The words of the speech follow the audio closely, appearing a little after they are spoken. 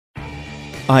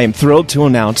I am thrilled to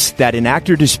announce that An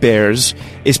Actor Despairs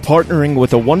is partnering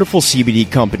with a wonderful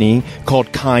CBD company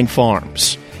called Kind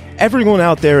Farms. Everyone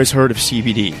out there has heard of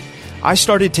CBD. I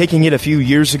started taking it a few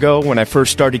years ago when I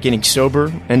first started getting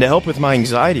sober and to help with my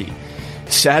anxiety.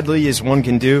 Sadly, as one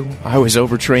can do, I was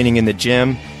overtraining in the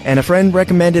gym, and a friend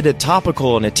recommended a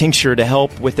topical and a tincture to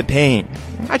help with the pain.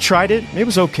 I tried it. It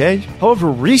was okay. However,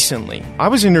 recently, I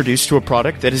was introduced to a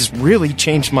product that has really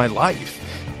changed my life.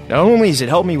 Not only has it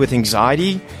helped me with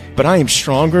anxiety, but I am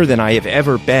stronger than I have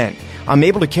ever been. I'm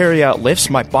able to carry out lifts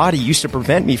my body used to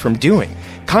prevent me from doing.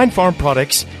 Kind Farm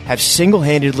products have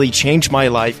single-handedly changed my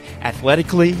life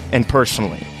athletically and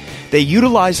personally. They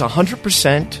utilize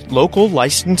 100% local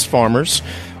licensed farmers,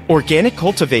 organic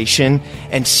cultivation,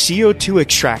 and CO2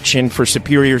 extraction for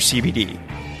superior CBD.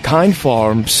 Kind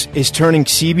Farms is turning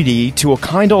CBD to a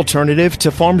kind alternative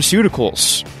to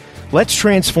pharmaceuticals. Let's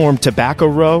transform Tobacco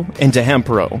Row into Hemp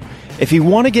Row. If you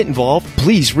want to get involved,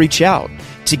 please reach out.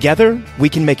 Together, we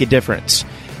can make a difference.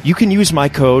 You can use my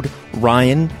code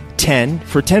RYAN10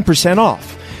 for 10%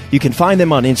 off. You can find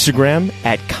them on Instagram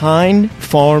at Kind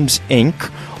Farms Inc.,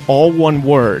 all one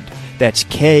word. That's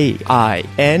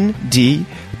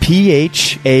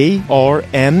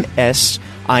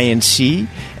KINDPHARMSINC,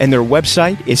 and their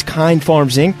website is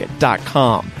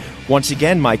kindfarmsinc.com. Once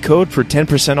again, my code for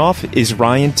 10% off is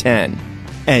RYAN10.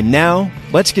 And now,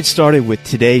 let's get started with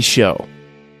today's show.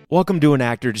 Welcome to An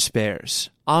Actor Despairs.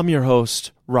 I'm your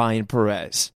host, Ryan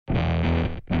Perez.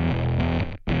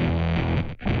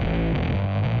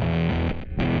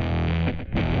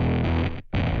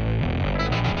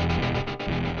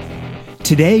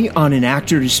 Today on An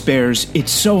Actor Despairs,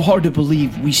 it's so hard to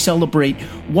believe we celebrate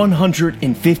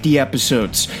 150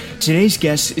 episodes. Today's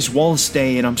guest is Wallace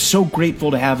Day, and I'm so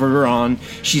grateful to have her on.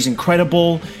 She's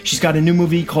incredible. She's got a new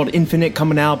movie called Infinite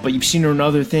coming out, but you've seen her in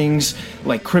other things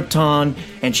like Krypton,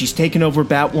 and she's taken over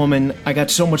Batwoman. I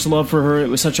got so much love for her. It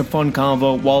was such a fun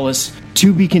convo. Wallace,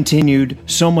 to be continued.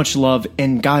 So much love.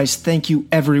 And guys, thank you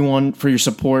everyone for your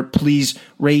support. Please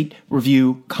rate,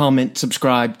 review, comment,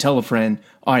 subscribe, tell a friend.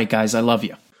 All right, guys, I love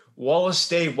you. Wallace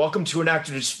Day, welcome to An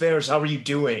Actor Despairs. How are you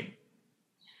doing?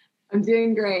 I'm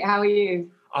doing great. How are you?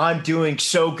 I'm doing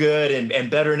so good and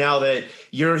better now that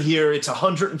you're here. It's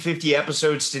 150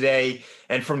 episodes today.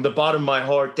 And from the bottom of my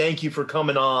heart, thank you for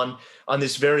coming on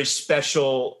this very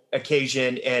special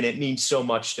occasion. And it means so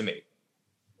much to me.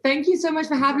 Thank you so much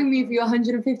for having me for your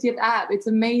 150th app. It's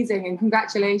amazing, and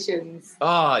congratulations.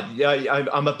 Yeah,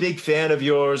 I'm a big fan of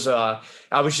yours. I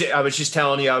was just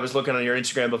telling you, I was looking on your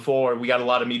Instagram before. We got a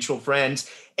lot of mutual friends,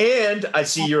 and I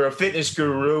see you're a fitness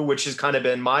guru, which has kind of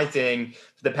been my thing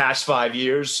for the past 5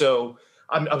 years. So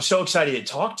I'm so excited to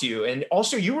talk to you. And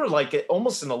also, you were like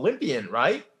almost an Olympian,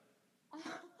 right?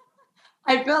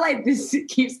 I feel like this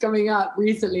keeps coming up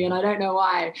recently, and I don't know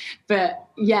why, but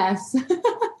yes.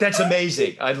 That's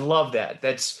amazing. I love that.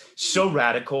 That's so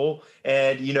radical.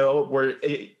 And, you know, where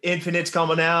Infinite's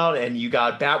coming out and you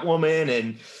got Batwoman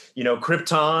and, you know,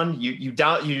 Krypton,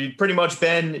 you pretty much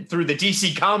been through the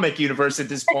DC comic universe at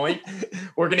this point.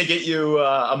 We're going to get you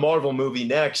a Marvel movie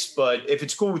next, but if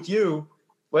it's cool with you,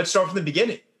 let's start from the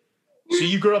beginning. So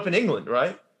you grew up in England,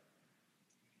 right?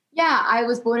 Yeah, I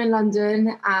was born in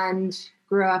London and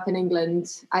grew up in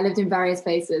England. I lived in various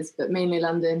places, but mainly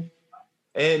London.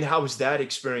 And how was that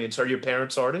experience? Are your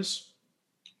parents artists?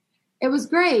 It was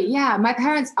great, yeah. My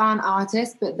parents aren't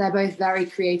artists, but they're both very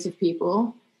creative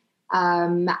people.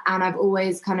 And I've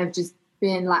always kind of just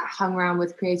been like hung around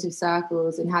with creative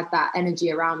circles and had that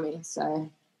energy around me, so.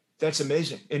 That's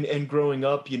amazing. And growing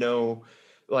up, you know,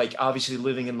 like obviously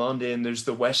living in London, there's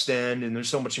the West End and there's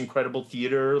so much incredible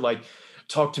theater. Like,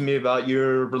 talk to me about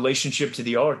your relationship to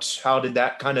the arts. How did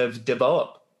that kind of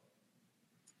develop?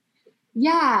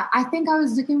 Yeah, I think I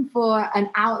was looking for an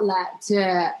outlet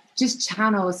to just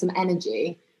channel some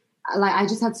energy. Like I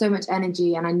just had so much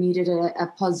energy and I needed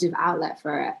a positive outlet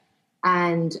for it.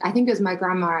 And I think it was my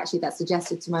grandma actually that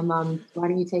suggested to my mum, why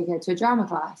don't you take her to a drama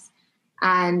class?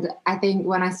 And I think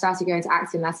when I started going to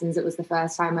acting lessons, it was the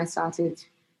first time I started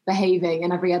behaving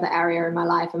in every other area in my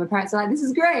life. And my parents were like, this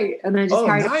is great. And I just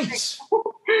carried nice.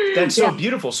 That's so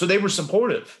beautiful. So they were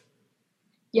supportive.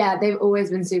 Yeah, they've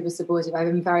always been super supportive. I've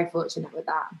been very fortunate with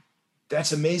that.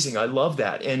 That's amazing. I love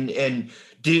that. And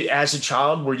as a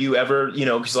child, were you ever, you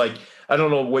know, because like, I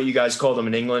don't know what you guys call them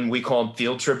in England. We call them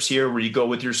field trips here, where you go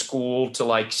with your school to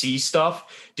like see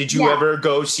stuff. Did you ever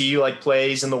go see like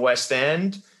plays in the West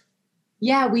End?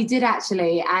 Yeah, we did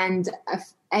actually. And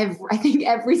I think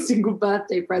every single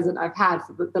birthday present I've had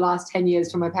for the last 10 years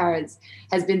from my parents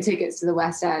has been tickets to the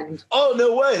West End. Oh,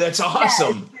 no way. That's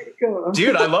awesome. Yeah, it's cool.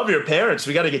 Dude, I love your parents.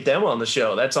 We got to get them on the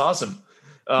show. That's awesome.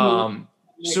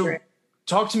 So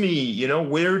talk to me,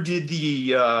 where did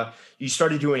you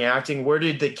started doing acting? Where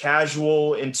did the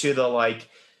casual into the like,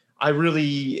 I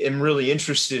really am really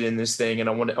interested in this thing and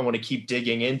I want to keep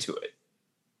digging into it?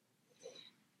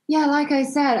 Yeah, like I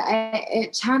said,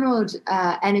 it channeled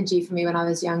energy for me when I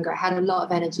was younger. I had a lot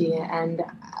of energy, and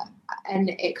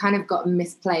it kind of got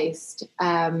misplaced.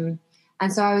 And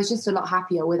so I was just a lot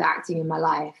happier with acting in my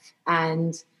life.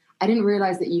 And I didn't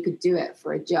realize that you could do it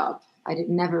for a job.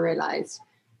 Never realized.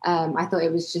 I thought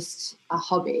it was just a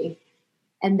hobby.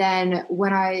 And then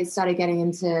when I started getting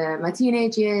into my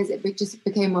teenage years, just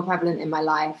became more prevalent in my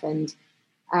life. And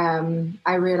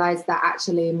I realized that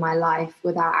actually my life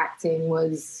without acting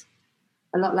was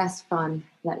a lot less fun,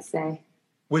 let's say.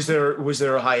 Was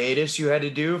there a hiatus you had to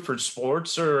do for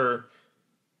sports or?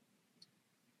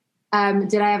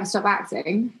 Did I ever stop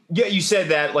acting? Yeah, you said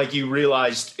that like you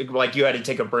realized like you had to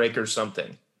take a break or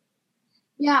something.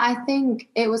 Yeah, I think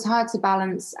it was hard to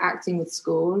balance acting with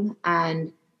school,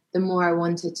 and the more I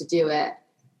wanted to do it,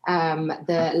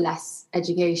 the less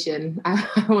education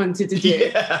I wanted to do.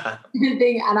 Yeah.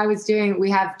 We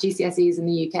have GCSEs in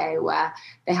the UK where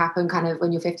they happen kind of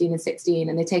when you're 15 and 16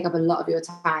 and they take up a lot of your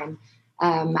time.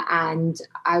 And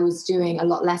I was doing a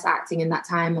lot less acting in that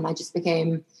time, and I just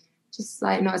became just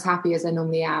like not as happy as I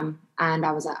normally am. And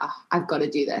I was like, oh, I've got to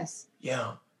do this.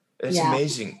 Yeah. That's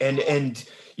amazing. And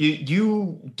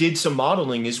you did some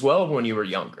modeling as well when you were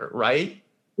younger, right?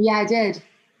 Yeah, I did.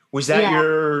 Was that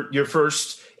your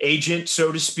first agent,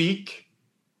 so to speak?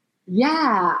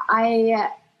 Yeah, I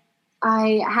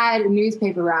had a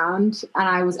newspaper round, and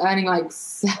I was earning like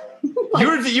you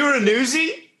were a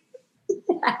newsie?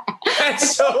 Yeah.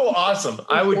 That's so awesome.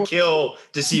 I would kill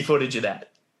to see footage of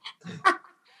that.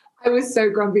 I was so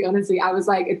grumpy, honestly. I was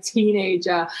like a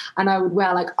teenager, and I would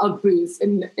wear like Ugg boots,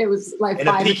 and it was like and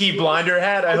a Peaky Blinder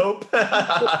hat, I hope.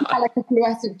 Like a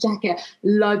fluorescent jacket,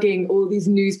 lugging all these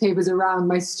newspapers around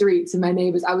my streets and my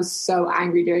neighbors. I was so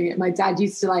angry doing it. My dad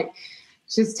used to like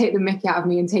just take the mickey out of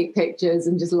me and take pictures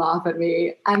and just laugh at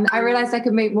me. And I realized I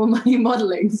could make more money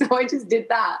modeling, so I just did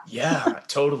that. Yeah,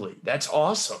 totally. That's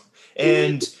awesome.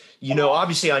 And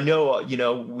obviously I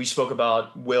know, we spoke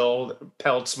about Will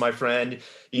Peltz, my friend,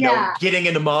 getting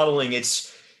into modeling.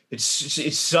 It's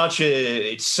such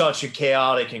a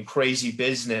chaotic and crazy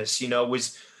business.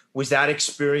 Was that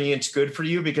experience good for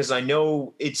you? Because I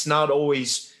know it's not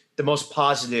always the most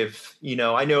positive,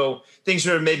 I know things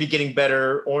are maybe getting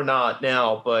better or not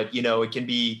now, but it can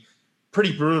be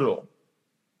pretty brutal.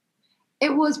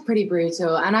 It was pretty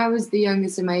brutal. And I was the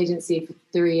youngest in my agency for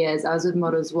 3 years. I was with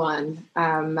Models One,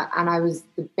 and I was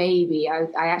the baby. I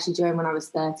actually joined when I was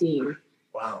 13.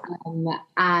 Wow.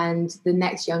 And the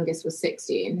next youngest was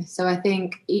 16. So I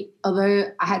think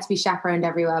although I had to be chaperoned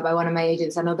everywhere by one of my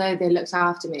agents, and although they looked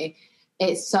after me,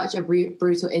 it's such a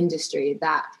brutal industry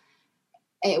that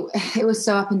it was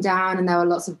so up and down, and there were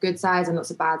lots of good sides and lots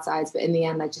of bad sides. But in the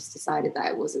end, I just decided that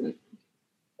it wasn't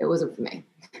for me.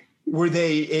 Were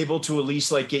they able to at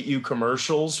least like get you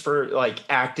commercials for like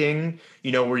acting?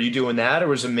 Were you doing that, or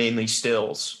was it mainly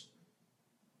stills?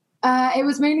 It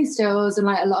was mainly stills and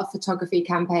like a lot of photography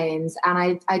campaigns.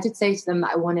 And I did say to them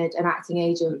that I wanted an acting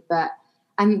agent,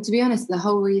 and to be honest, the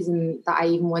whole reason that I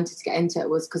even wanted to get into it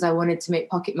was because I wanted to make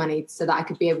pocket money so that I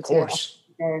could be able to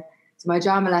go to my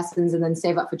drama lessons and then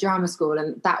save up for drama school.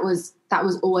 And that was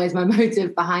always my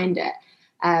motive behind it.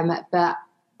 But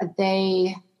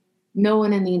no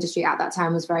one in the industry at that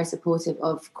time was very supportive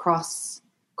of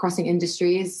crossing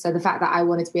industries. So the fact that I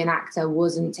wanted to be an actor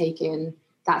wasn't taken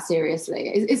that seriously.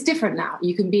 It's different now.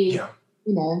 You can be,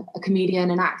 a comedian,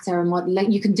 an actor, and model. Like,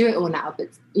 you can do it all now.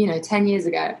 But 10 years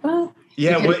ago, well,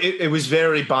 it was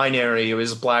very binary. It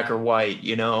was black or white,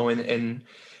 and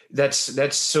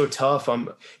that's so tough.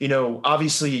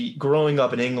 Obviously growing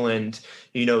up in England,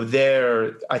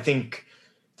 there, I think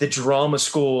the drama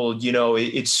school,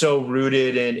 it's so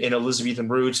rooted in Elizabethan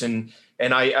roots. And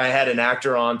I had an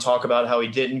actor on talk about how he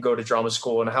didn't go to drama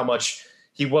school and how much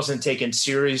he wasn't taken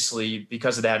seriously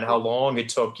because of that and how long it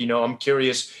took. I'm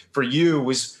curious for you,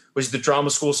 was the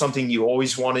drama school something you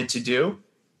always wanted to do?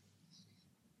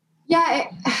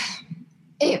 Yeah,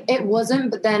 it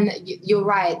wasn't, but then you're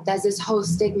right. There's this whole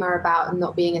stigma about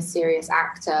not being a serious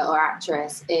actor or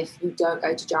actress if you don't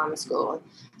go to drama school.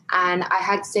 And I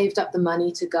had saved up the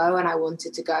money to go, and I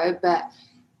wanted to go. But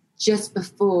just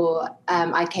before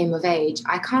I came of age,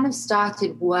 I kind of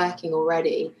started working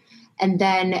already. And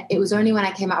then it was only when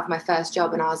I came out of my first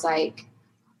job and I was like,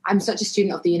 I'm such a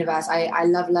student of the universe. I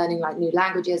love learning like new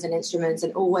languages and instruments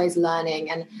and always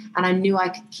learning. And I knew I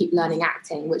could keep learning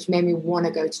acting, which made me want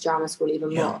to go to drama school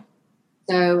even more.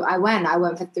 So I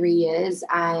went for 3 years.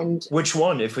 And which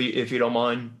one, if you don't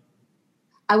mind?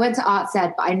 I went to arts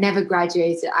ed, but I never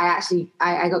graduated.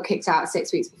 I got kicked out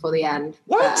 6 weeks before the end.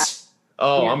 What?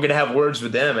 Oh, yeah. I'm going to have words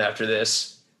with them after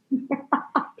this. It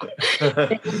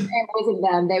wasn't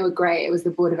them. They were great. It was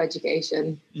the Board of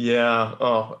Education. Yeah.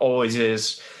 Oh, always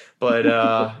is.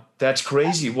 But that's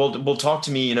crazy. Well, talk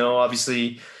to me,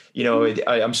 obviously,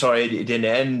 I'm sorry it didn't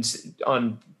end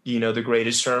on, the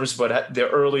greatest terms, but the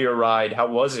earlier ride, how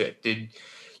was it?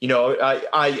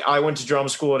 I went to drama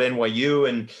school at NYU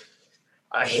and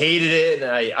I hated it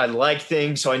and I like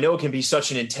things. So I know it can be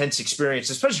such an intense experience,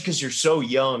 especially because you're so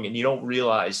young and you don't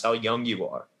realize how young you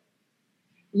are.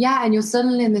 Yeah, and you're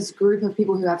suddenly in this group of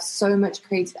people who have so much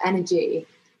creative energy,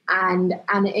 and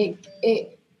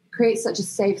it creates such a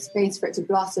safe space for it to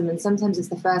blossom. And sometimes it's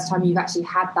the first time you've actually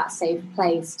had that safe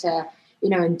place to,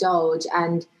 indulge.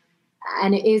 And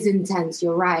it is intense.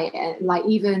 You're right. And like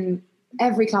even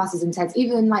every class is intense.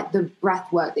 Even like the breath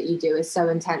work that you do is so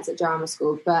intense at drama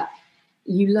school. But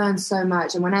you learn so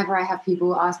much. And whenever I have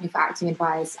people ask me for acting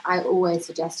advice, I always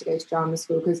suggest to go to drama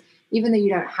school, because even though you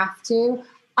don't have to.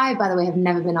 I, by the way, have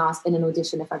never been asked in an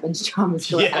audition if I've been to drama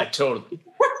school. Yeah, totally.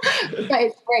 But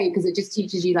it's great because it just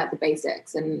teaches you like the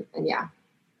basics and yeah.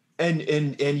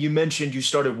 And you mentioned you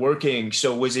started working.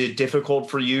 So was it difficult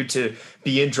for you to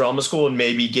be in drama school and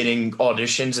maybe getting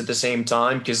auditions at the same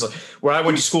time? Because where I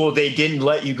went to school, they didn't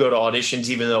let you go to auditions,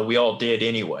 even though we all did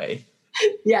anyway.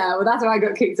 Yeah, well, that's why I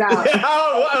got kicked out.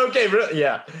 Oh, okay.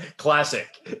 Yeah.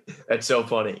 Classic. That's so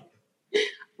funny.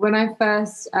 When I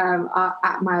first,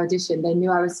 at my audition, they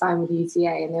knew I was signed with UTA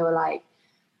and they were like,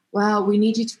 well, we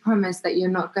need you to promise that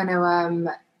you're not going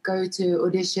to go to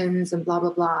auditions and blah, blah,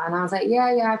 blah. And I was like,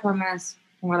 yeah, I promise,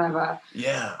 whatever.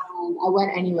 Yeah. I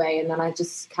went anyway, and then I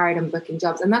just carried on booking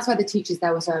jobs. And that's why the teachers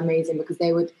there were so amazing, because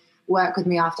they would work with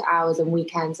me after hours and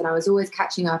weekends, and I was always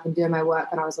catching up and doing my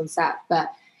work when I was on set.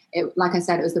 But like I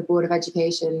said, it was the Board of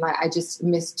Education. Like I just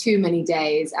missed too many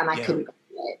days and I couldn't go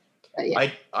to it. But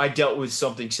yeah. I dealt with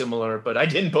something similar, but I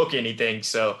didn't book anything.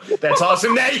 So that's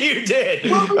awesome that you did.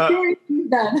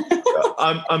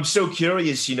 I'm so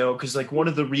curious, because like one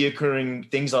of the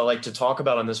reoccurring things I like to talk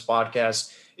about on this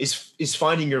podcast is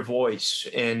finding your voice.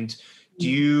 And do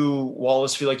you,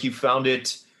 Wallace, feel like you found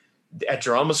it at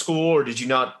drama school, or did you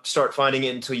not start finding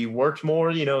it until you worked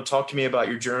more? Talk to me about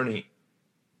your journey.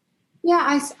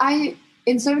 Yeah, I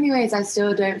in so many ways, I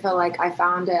still don't feel like I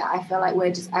found it. I feel like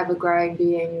we're just ever growing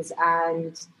beings,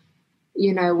 and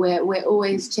we're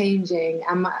always changing.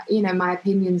 And my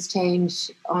opinions change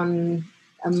on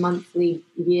a monthly,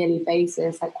 yearly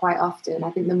basis, like quite often. I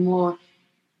think the more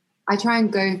I try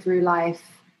and go through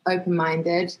life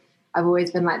open-minded, I've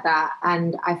always been like that,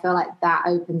 and I feel like that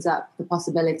opens up the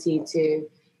possibility to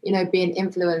be an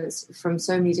influence from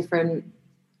so many different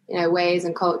ways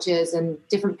and cultures and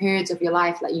different periods of your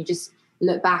life. Like you just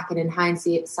look back and in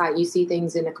hindsight, you see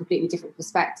things in a completely different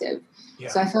perspective. Yeah.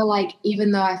 So I feel like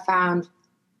even though I found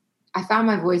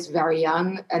my voice very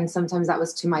young, and sometimes that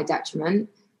was to my detriment,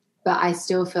 but I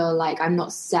still feel like I'm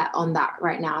not set on that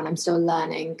right now, and I'm still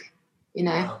learning,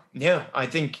 Yeah, I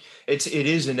think it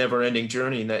is a never ending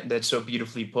journey, and that's so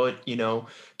beautifully put.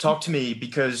 Talk to me,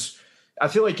 because I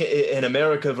feel like in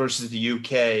America versus the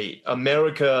UK,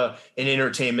 America in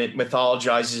entertainment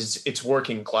mythologizes its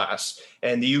working class,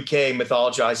 and the UK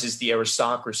mythologizes the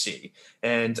aristocracy.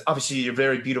 And obviously you're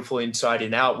very beautiful inside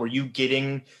and out. Were you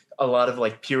getting a lot of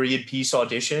like period piece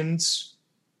auditions?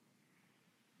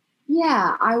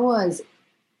 Yeah, I was.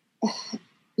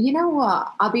 You know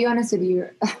what? I'll be honest with you.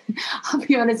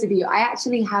 I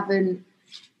actually haven't.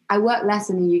 I work less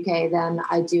in the UK than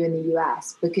I do in the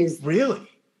US, because really.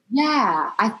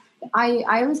 Yeah,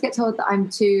 I always get told that I'm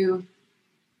too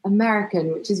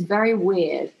American, which is very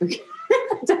weird. I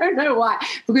don't know why.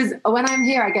 Because when I'm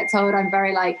here, I get told I'm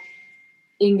very like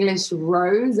English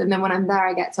Rose, and then when I'm there,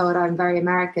 I get told I'm very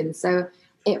American. So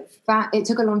it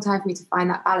took a long time for me to find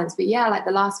that balance. But yeah, like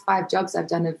the last 5 jobs I've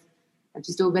done have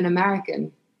just all been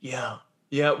American. Yeah.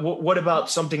 Yeah. What about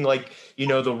something like,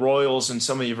 the Royals and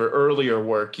some of your earlier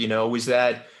work?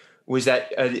 Was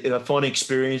that a fun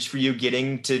experience for you,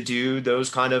 getting to do those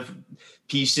kind of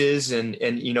pieces and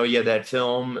that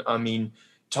film? I mean,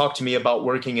 talk to me about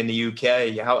working in the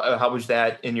UK. How was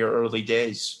that in your early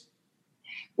days?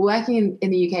 Working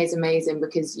in the UK is amazing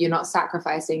because you're not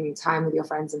sacrificing time with your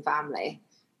friends and family.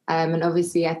 And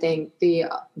obviously, I think the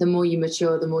more you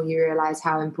mature, the more you realize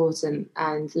how important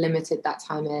and limited that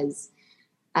time is.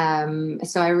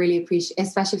 So I really appreciate,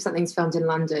 especially if something's filmed in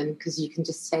London, because you can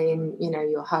just stay in,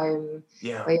 your home,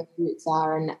 where your roots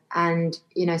are. And,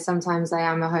 sometimes I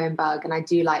am a home bug and I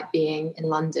do like being in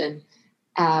London.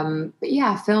 But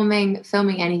yeah, filming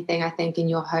anything, I think, in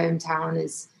your hometown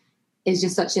is is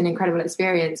just such an incredible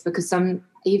experience, because some,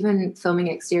 even filming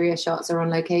exterior shots or on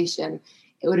location,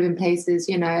 it would have been places,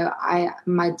 you know,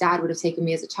 my dad would have taken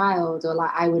me as a child, or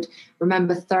like I would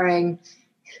remember throwing,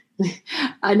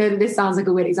 I know that this sounds like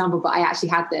a weird example, but I actually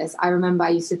had this. I remember I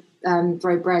used to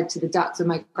throw bread to the ducks with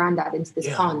my granddad into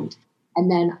this pond.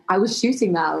 And then I was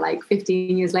shooting that like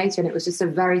 15 years later, and it was just a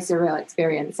very surreal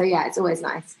experience. So yeah, it's always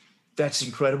nice. That's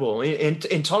incredible.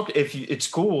 And talk, if you, it's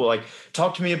cool, like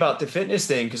talk to me about the fitness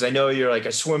thing. Cause I know you're like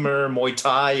a swimmer, Muay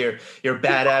Thai, you're a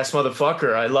badass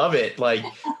motherfucker. I love it. Like,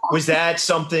 was that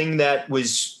something that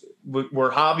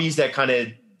were hobbies that kind of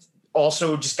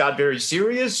also just got very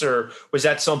serious, or was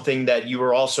that something that you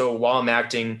were also, while I'm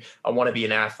acting, I want to be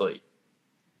an athlete?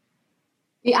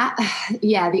 Yeah,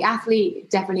 the athlete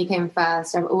definitely came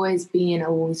first. I've always been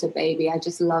a water baby. I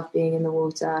just love being in the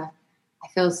water. I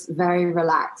feel very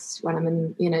relaxed when I'm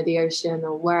in, you know, the ocean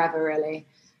or wherever, really.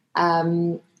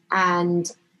 And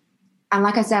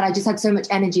like I said, I just had so much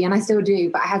energy, and I still do,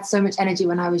 but I had so much energy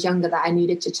when I was younger that I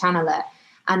needed to channel it.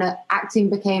 And acting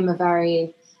became a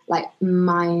very like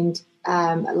mind,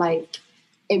 like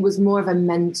it was more of a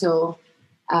mental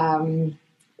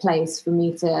place for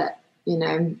me to, you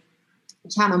know,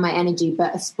 channel my energy.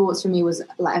 But sports for me was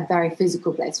like a very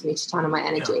physical place for me to channel my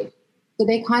energy. Yeah. So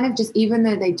they kind of just, even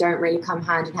though they don't really come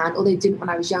hand in hand, or they didn't when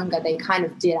I was younger, they kind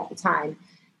of did at the time.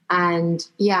 And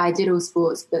yeah, I did all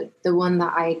sports, but the one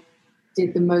that I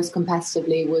did the most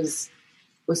competitively was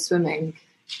swimming.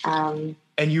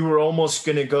 And you were almost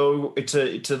going to go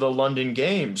to the London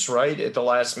Games, right? At the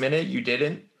last minute, you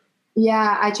didn't?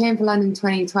 Yeah, I trained for London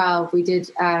 2012. We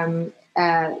did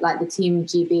like the Team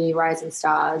GB Rising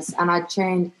Stars, and I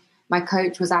trained. My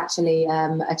coach was actually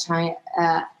a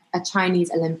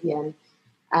Chinese Olympian.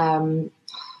 I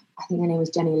think her name was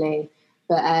Jenny Lee,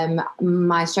 but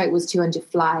my stroke was 200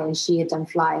 fly, and she had done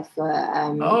fly for.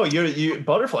 Oh, you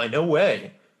butterfly? No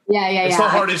way. Yeah. It's the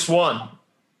hardest one.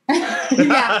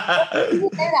 Yeah, say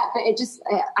that, but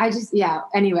I just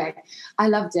anyway, I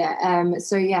loved it.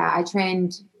 So yeah, I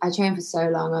trained for so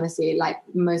long, honestly, like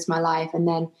most of my life, and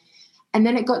then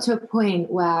it got to a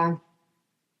point where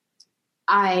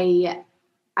I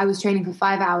was training for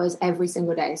 5 hours every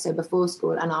single day, so before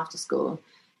school and after school,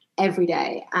 every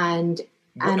day, and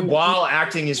while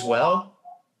acting as well.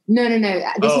 No,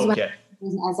 this is when it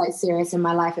wasn't as like serious in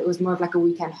my life. It was more of like a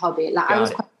weekend hobby. Like I was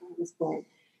quite at this point.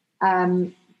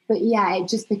 But yeah, it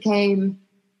just became,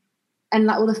 and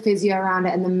like all the physio around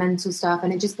it and the mental stuff,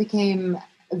 and it just became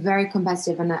very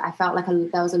competitive, and I felt like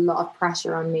there was a lot of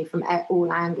pressure on me from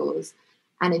all angles,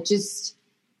 and it just,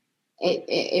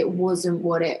 it wasn't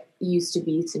what it used to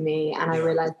be to me, and I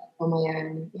realized that for my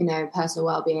own, you know, personal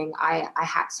well-being, I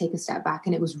had to take a step back,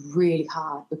 and it was really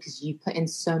hard because you put in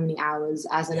so many hours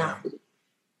as an athlete,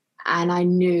 and I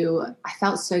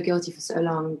felt so guilty for so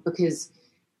long because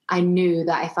I knew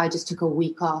that if I just took a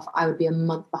week off, I would be a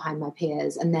month behind my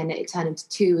peers, and then it turned into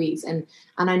 2 weeks. And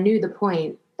I knew when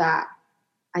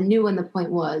the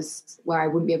point was where I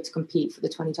wouldn't be able to compete for the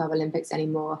 2012 Olympics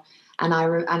anymore.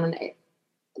 And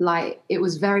it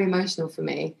was very emotional for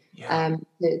me to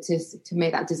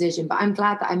make that decision. But I'm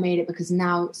glad that I made it, because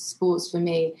now sports for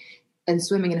me, and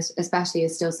swimming especially,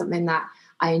 is still something that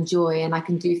I enjoy and I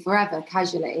can do forever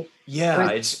casually.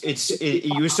 Yeah,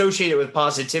 you associate it with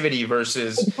positivity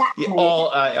versus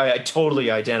I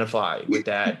totally identify with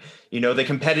that. You know, the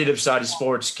competitive side of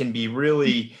sports can be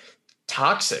really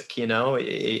toxic, you know,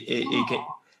 it can,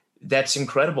 that's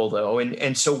incredible though.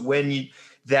 And so when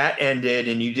that ended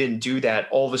and you didn't do that,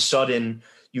 all of a sudden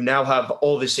you now have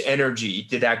all this energy.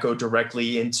 Did that go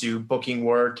directly into booking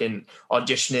work and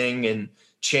auditioning and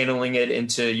channeling it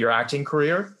into your acting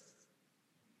career?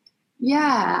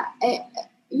 Yeah,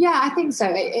 I think so.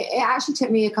 It actually took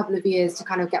me a couple of years to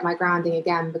kind of get my grounding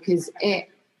again, because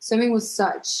swimming was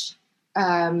such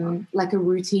like a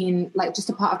routine, like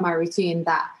just a part of my routine,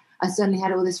 that I suddenly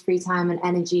had all this free time and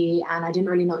energy, and I didn't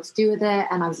really know what to do with it.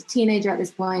 And I was a teenager at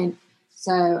this point,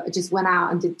 so I just went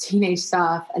out and did teenage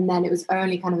stuff. And then it was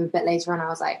only kind of a bit later on I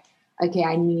was like, okay,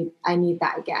 I need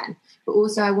that again. But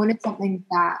also I wanted something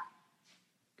that,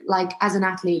 like, as an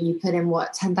athlete, you put in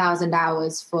 10,000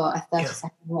 hours for a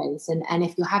 30-second race. And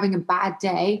if you're having a bad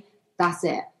day, that's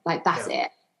it. Like, that's it.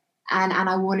 And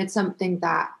I wanted something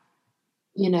that,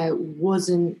 you know,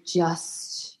 wasn't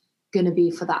just going to be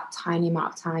for that tiny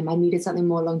amount of time. I needed something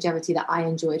more longevity that I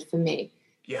enjoyed for me.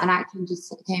 Yeah. And acting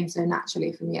just came so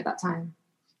naturally for me at that time.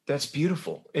 That's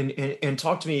beautiful. And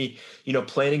talk to me, you know,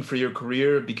 planning for your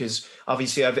career, because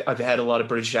obviously I've had a lot of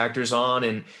British actors on,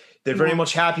 and they're very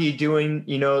much happy doing,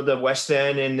 you know, the West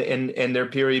End and their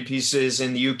period pieces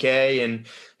in the UK, and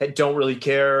don't really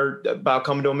care about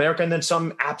coming to America. And then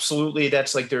some, absolutely,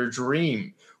 that's like their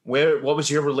dream. What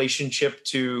was your relationship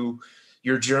to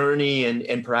your journey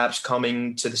and perhaps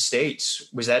coming to the States?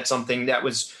 Was that something that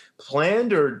was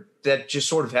planned, or that just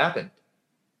sort of happened?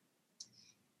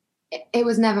 It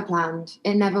was never planned.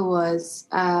 It never was.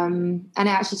 And it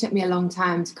actually took me a long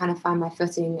time to kind of find my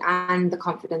footing and the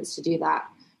confidence to do that.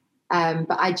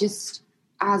 But I just,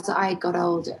 as I got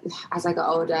older,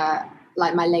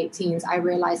 like my late teens, I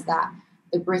realized that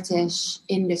the British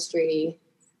industry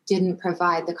didn't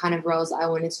provide the kind of roles I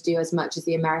wanted to do as much as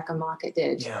the American market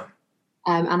did. Yeah.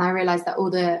 And I realized that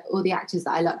all the actors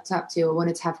that I looked up to or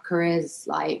wanted to have careers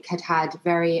like had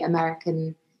very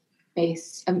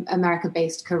America-based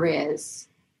careers.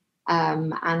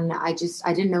 And I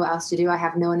didn't know what else to do. I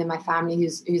have no one in my family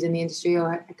who's in the industry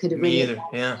or could have Me either.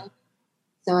 Yeah.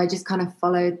 So I just kind of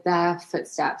followed their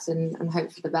footsteps and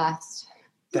hoped for the best.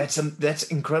 That's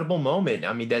incredible moment.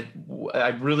 I mean, I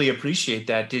really appreciate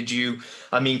that. Did you,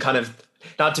 I mean, kind of,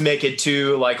 not to make it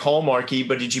too like Hallmarky,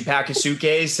 but did you pack a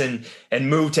suitcase and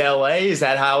move to LA? Is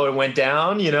that how it went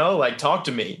down? You know, like, talk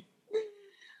to me.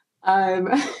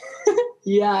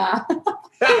 Yeah.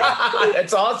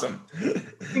 That's awesome. You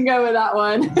can go with that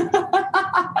one.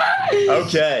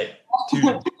 Okay.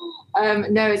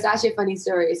 No, it's actually a funny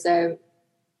story.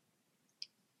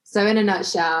 So in a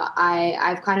nutshell,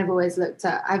 I've always looked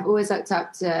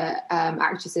up to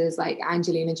actresses like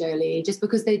Angelina Jolie, just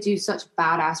because they do such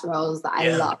badass roles that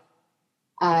I love.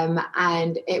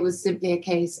 And it was simply a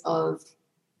case of,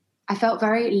 I felt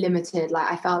very limited. Like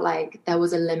I felt like there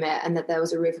was a limit and that there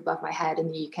was a roof above my head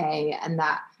in the UK, and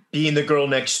that being the girl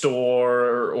next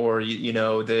door, or you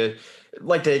know, the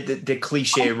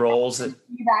cliche roles. That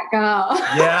girl.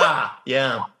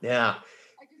 Yeah.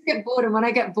 Get bored, and when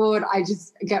I get bored I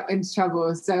just get into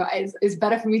trouble, so it's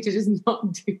better for me to just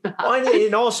not do that.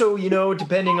 And also, you know,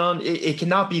 depending on it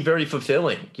cannot be very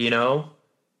fulfilling, you know.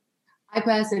 I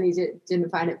personally didn't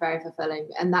find it very fulfilling,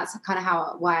 and that's kind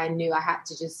of why I knew I had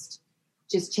to just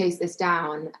chase this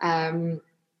down.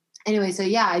 Anyway, so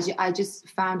yeah, I just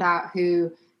found out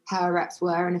who her reps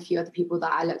were and a few other people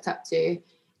that I looked up to,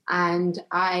 and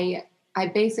I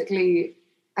basically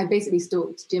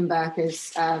stalked Jim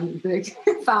Berkus, the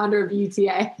founder of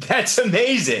UTA. That's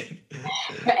amazing.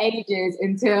 For ages,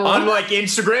 until on like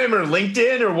Instagram or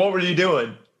LinkedIn, or what were you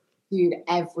doing? Dude,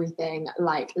 everything.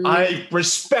 Like, I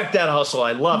respect that hustle.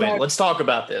 I love it. Let's talk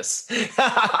about this.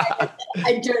 I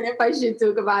don't know if I should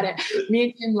talk about it. Me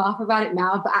and Jim laugh about it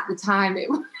now, but at the time it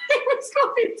was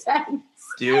quite intense.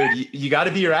 Dude, you got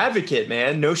to be your advocate,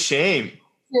 man. No shame.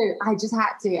 Dude, I just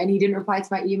had to, and he didn't reply to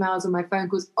my emails or my phone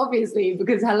calls, obviously,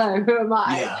 because hello, who am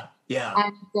I? Yeah.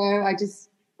 And so I just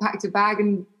packed a bag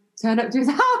and turned up to his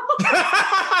house.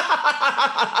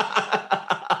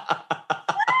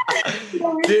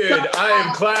 Dude, I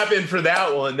am clapping for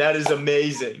that one. That is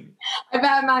amazing. I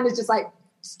bet a man is just like,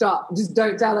 stop, just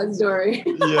don't tell that story.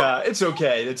 Yeah, it's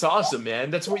okay. It's awesome,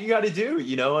 man. That's what you got to do.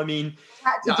 You know, I mean,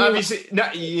 obviously,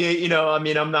 you know, I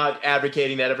mean, I'm not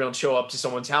advocating that everyone show up to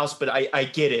someone's house, but I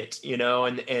get it, you know,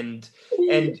 and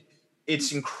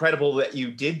it's incredible that you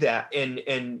did that.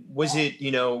 And was it,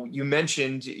 you know, you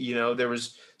mentioned, you know, there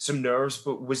was some nerves,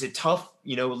 but was it tough,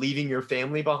 you know, leaving your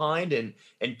family behind and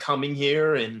coming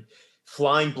here and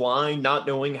flying blind, not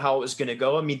knowing how it was going to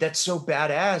go? I mean, that's so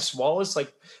badass, Wallace.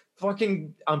 Like,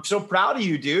 fucking, I'm so proud of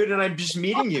you, dude. And I'm just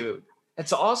meeting you.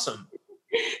 That's awesome.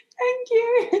 Thank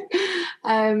you.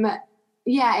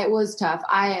 Yeah, it was tough.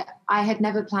 I had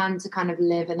never planned to kind of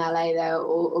live in LA though,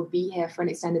 or be here for an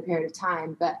extended period of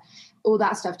time. But all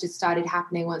that stuff just started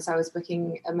happening once I was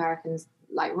booking Americans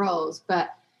like roles. But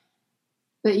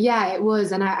yeah, it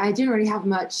was. And I didn't really have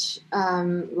much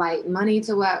like money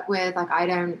to work with. Like I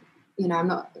don't, you know, I'm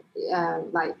not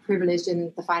like privileged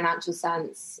in the financial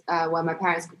sense where my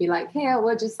parents could be like, here,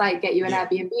 we'll just like get you an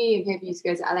Airbnb and pay for you to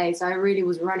go to LA. So I really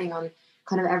was running on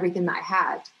kind of everything that I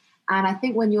had. And I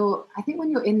think when you're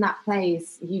in that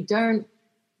place, you don't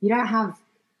have,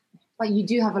 like, you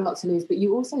do have a lot to lose, but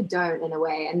you also don't, in a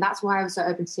way. And that's why I was so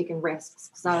open to taking risks,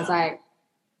 because I was like,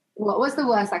 what's the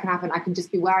worst that can happen? I can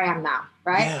just be where I am now,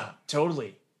 right? Yeah,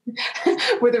 totally.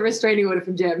 With a restraining order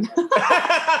from Jim. Hey,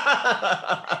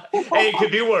 it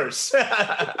could be worse.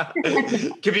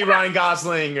 It could be Ryan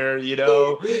Gosling, or, you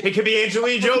know, it could be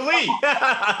Angelina Jolie.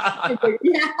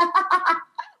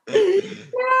 No.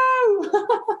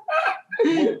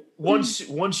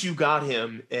 Once you got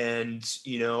him, and,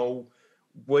 you know,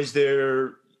 was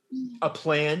there a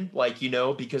plan, like, you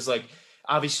know, because like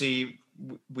obviously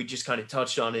we just kind of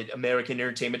touched on it. American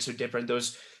entertainment's so different.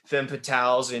 Those femme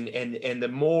fatales and the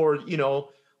more,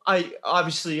 I'm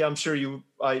sure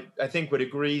I think would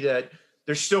agree that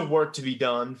there's still work to be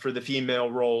done for the female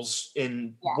roles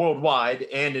in Yeah. worldwide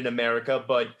and in America,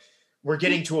 but we're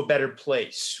getting to a better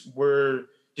place.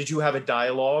 Did you have a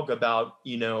dialogue about,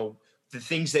 the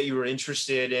things that you were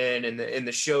interested in and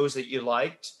the shows that you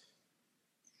liked?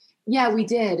 Yeah, we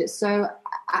did. So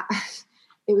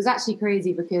it was actually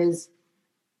crazy because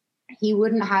he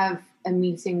wouldn't have a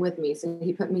meeting with me. So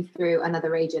he put me through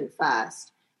another agent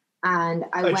first. And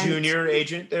a junior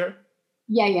agent there?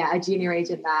 Yeah, a junior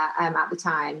agent there at the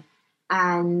time.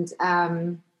 And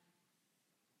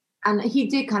he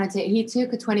did kind of he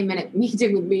took a 20-minute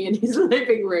meeting with me in his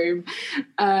living room.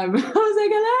 I was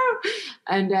like, hello.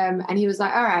 And he was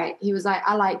like, all right. He was like,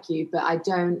 I like you, but I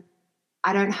don't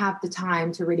have the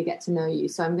time to really get to know you.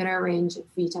 So I'm going to arrange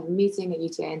for you to have a meeting at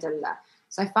UTA and da, da, da.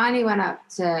 So I finally went up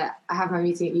to have my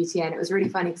meeting at UTA, and it was really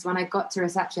funny because when I got to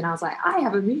reception, I was like, I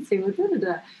have a meeting with da, da,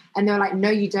 da. And they were like, no,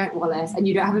 you don't, Wallace. And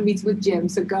you don't have a meeting with Jim,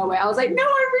 so go away. I was like, no,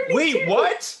 I really Wait, do.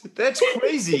 What? That's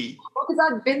crazy. Well, because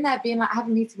I've been there being like, I have a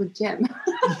meeting with Jim.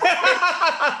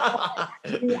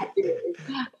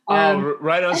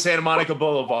 Right on Santa Monica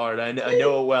Boulevard. I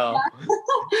know it well.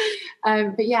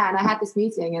 But yeah, and I had this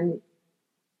meeting, and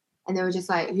they were just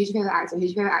like, who's your favorite actor?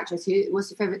 Who's your favorite actress?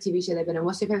 What's your favorite TV show they've been in?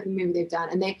 What's your favorite movie they've done?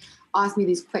 And they asked me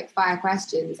these quick fire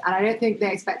questions. And I don't think they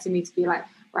expected me to be like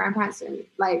Bryan Cranston,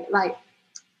 like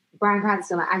Bryan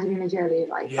Cranston, like Angelina Jolie,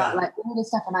 like all this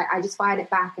stuff. And I just fired it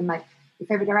back, and like your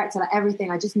favorite director, like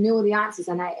everything. I just knew all the answers,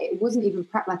 and it wasn't even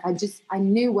prep. Like I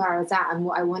knew where I was at and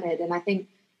what I wanted. And I think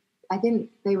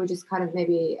they were just kind of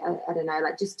maybe, I don't know,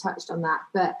 like just touched on that.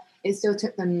 But it still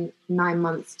took them 9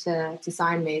 months to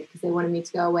sign me because they wanted me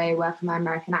to go away, work on my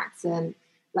American accent,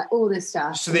 like all this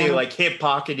stuff. So they like hip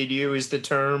pocketed you is the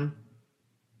term?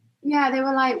 Yeah, they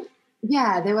were like,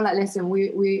 listen,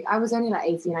 I was only like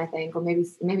 18, I think, or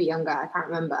maybe younger. I can't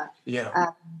remember. Yeah.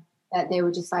 That they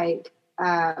were just like,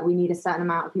 we need a certain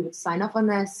amount of people to sign up on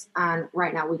this. And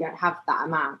right now we don't have that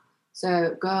amount.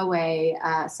 So go away,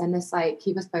 send us, like,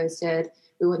 keep us posted.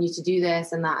 We want you to do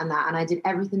this and that and that. And I did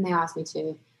everything they asked me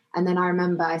to. And then I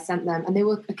remember I sent them, and they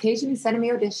were occasionally sending me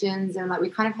auditions, and like we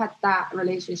kind of had that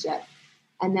relationship.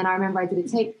 And then I remember I did a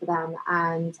tape for them,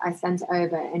 and I sent it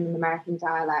over in an American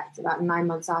dialect about 9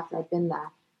 months after I'd been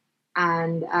there.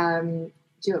 And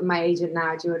my agent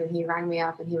now, Jordan, he rang me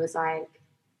up and he was like,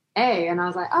 hey. And I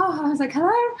was like,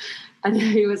 hello. And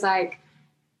he was like,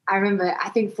 I remember, I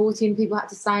think 14 people had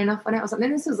to sign off on it or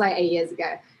something. This was like 8 years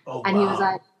ago. Oh, and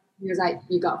wow. He was like,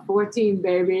 you got 14,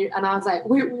 baby. And I was like,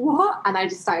 wait, what? And I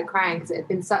just started crying because it had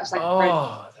been such like...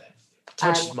 Oh, that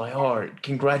touches my heart.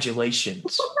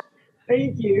 Congratulations.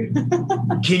 Thank you.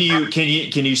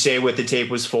 Can you say what the tape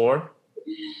was for?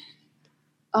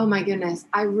 Oh my goodness.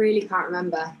 I really can't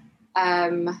remember.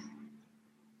 Can't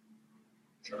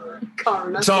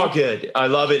remember. It's all good. I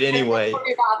love it anyway.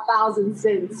 Probably about 1,000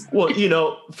 since. Well,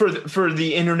 for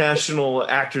the international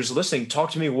actors listening,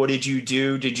 talk to me. What did you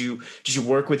do? Did you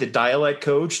work with a dialect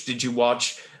coach? Did you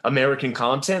watch American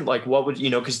content? Like, what would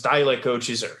because dialect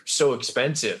coaches are so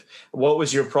expensive. What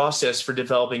was your process for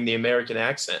developing the American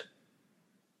accent?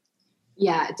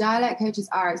 Yeah, dialect coaches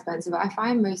are expensive. I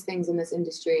find most things in this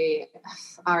industry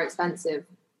are expensive,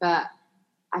 but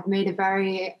I've made a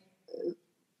very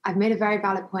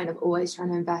valid point of always trying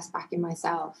to invest back in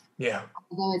myself. Yeah.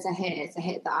 Although it's a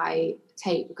hit that I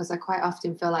take because I quite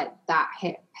often feel like that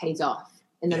hit pays off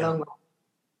in the long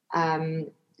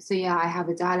run. So yeah, I have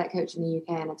a dialect coach in the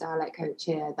UK and a dialect coach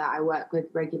here that I work with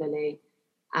regularly.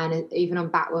 And even on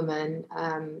Batwoman,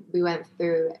 we went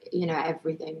through,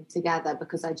 everything together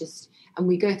because and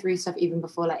we go through stuff even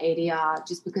before like ADR,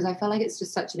 just because I feel like it's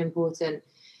just such an important,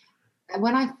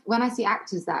 when I see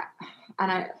actors that,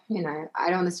 and I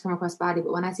don't want this to come across badly,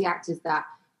 but when I see actors that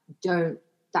don't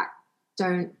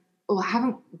or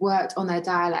haven't worked on their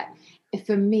dialect,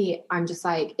 for me, I'm just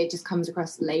like, it just comes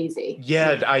across lazy.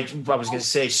 Yeah, I was going to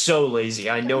say so lazy.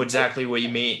 I know exactly what you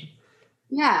mean.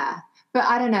 Yeah, but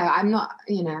I don't know. I'm not,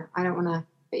 I don't want to,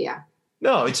 but yeah.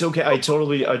 No, it's okay. I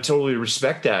totally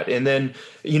respect that. And then,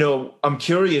 I'm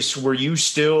curious, were you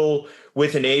still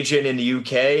with an agent in the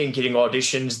UK and getting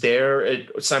auditions there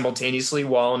simultaneously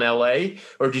while in LA,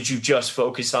 or did you just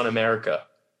focus on America?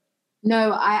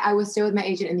 No, I was still with my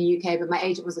agent in the UK, but my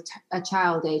agent was a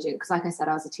child agent because, like I said,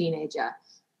 I was a teenager.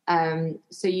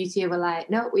 So UTA were like,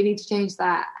 no, we need to change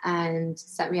that, and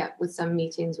set me up with some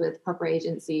meetings with proper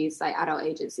agencies, like adult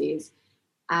agencies.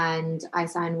 And I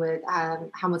signed with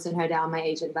Hamilton Hodel, my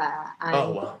agent there. And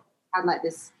oh, wow. had like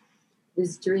this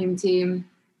dream team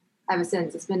ever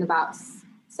since. It's been about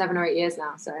 7 or 8 years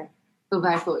now. So I feel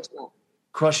very fortunate.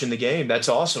 Crushing the game. That's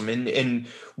awesome. And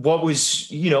what was,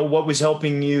 what was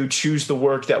helping you choose the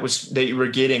work that you were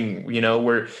getting,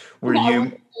 were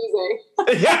you,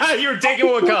 yeah, you were taking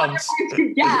what comes.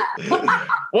 Yeah.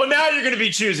 Well, now you're going to be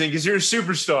choosing because you're a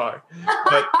superstar,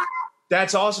 but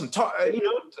that's awesome.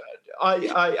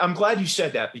 I'm glad you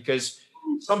said that, because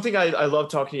something I love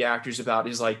talking to actors about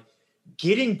is like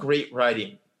getting great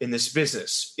writing in this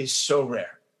business is so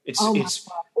rare. It's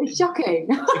shocking.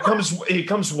 it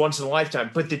comes once in a lifetime.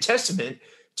 But the testament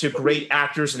to great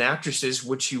actors and actresses,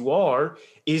 which you are,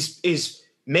 is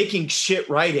making shit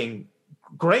writing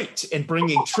great and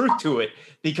bringing truth to it,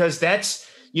 because that's,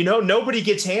 nobody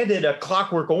gets handed a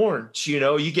Clockwork Orange.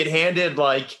 You get handed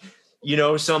like,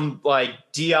 some like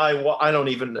DIY. I don't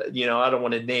even, I don't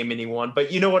want to name anyone,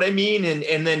 but you know what I mean.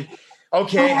 And then,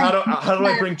 okay, how do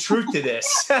I bring truth to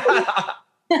this?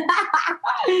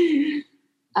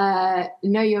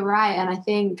 No, you're right. And I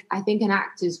think an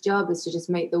actor's job is to just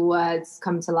make the words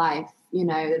come to life.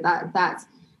 That's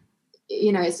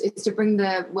it's to bring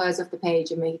the words off the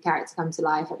page and make a character come to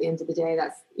life. At the end of the day,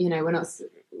 that's,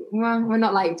 we're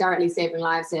not like directly saving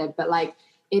lives here, but like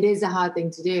it is a hard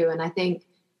thing to do. And I think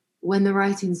when the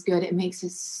writing's good, it makes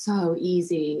it so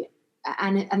easy.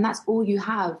 And that's all you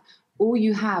have. All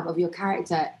you have of your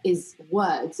character is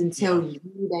words until you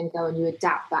then go and you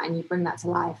adapt that and you bring that to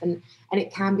life. And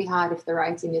it can be hard if the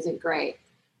writing isn't great,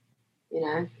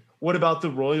 What about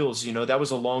the Royals? That was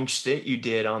a long stint you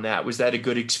did on that. Was that a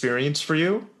good experience for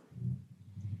you?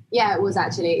 Yeah, it was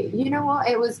actually. You know what?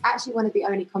 It was actually one of the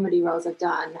only comedy roles I've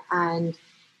done. And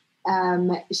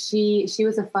she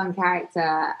was a fun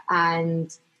character,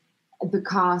 and the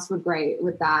cast were great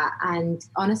with that. And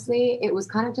honestly, it was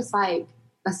kind of just like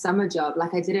a summer job.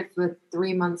 Like I did it for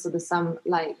 3 months of the summer.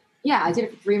 I did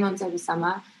it for 3 months over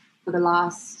summer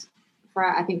for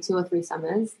I think 2 or 3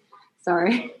 summers.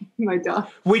 Sorry, my dog.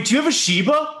 Wait, do you have a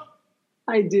Shiba?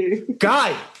 I do.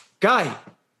 Guy.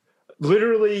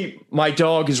 Literally, my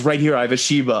dog is right here. I have a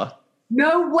Shiba.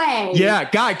 No way. Yeah,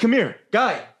 Guy, come here.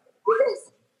 Guy.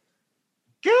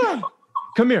 Guy,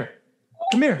 come here.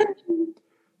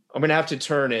 I'm gonna have to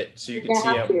turn it so you can see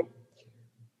him.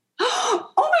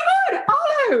 Oh my God,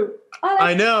 Arlo!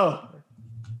 I know.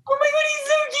 Oh my God, he's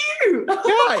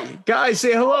so cute. Guy,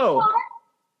 say hello.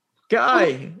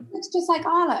 Guy. It's just like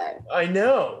Arlo. I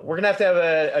know. We're gonna have to have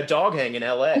a dog hang in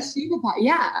LA.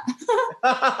 Yeah.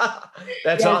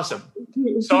 That's awesome.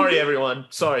 Sorry, everyone.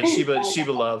 Sorry,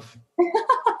 Shiba love.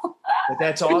 But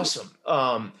that's awesome.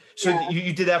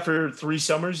 You did that for 3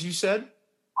 summers, you said?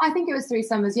 I think it was 3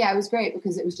 summers. Yeah, it was great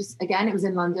because it was just, again, it was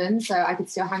in London. So I could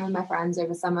still hang with my friends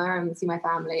over summer and see my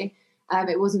family.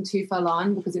 It wasn't too full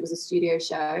on because it was a studio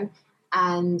show.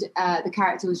 And the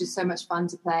character was just so much fun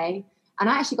to play. And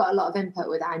I actually got a lot of input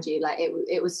with Angie. Like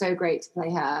it was so great to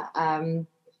play her. And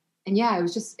yeah, it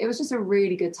was just a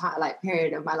really good time,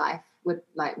 period of my life with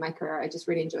my career. I just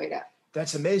really enjoyed it.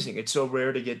 That's amazing. It's so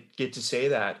rare to get to say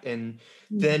that. And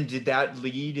then did that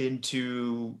lead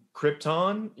into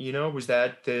Krypton? Was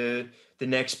that the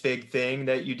next big thing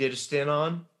that you did a stint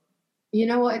on? You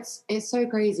know what? It's so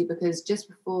crazy because just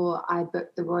before I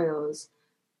booked the Royals,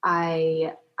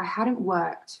 I hadn't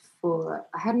worked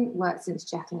since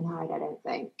Jekyll and Hyde, I don't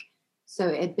think. So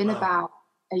it had been about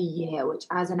a year, which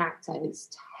as an actor is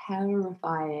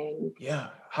terrifying.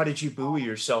 Yeah. How did you buoy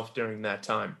yourself during that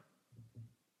time?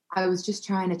 I was just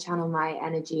trying to channel my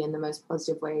energy in the most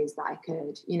positive ways that I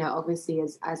could. Obviously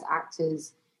as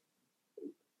actors,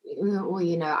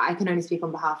 I can only speak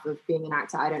on behalf of being an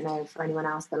actor. I don't know for anyone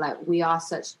else, but we are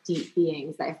such deep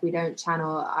beings that if we don't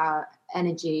channel our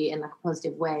energy in a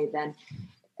positive way, then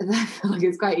I feel like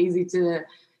it's quite easy to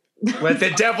let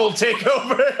the devil take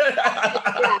over.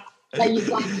 Yeah.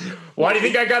 Why do you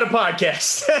think I got a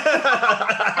podcast?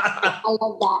 I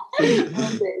love that.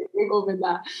 We've all been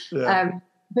there. Yeah.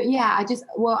 But yeah, I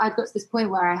got to this point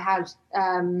where I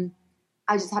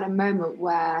just had a moment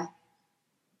where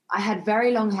I had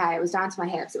very long hair. It was down to my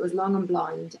hips. It was long and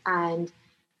blonde. And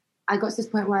I got to this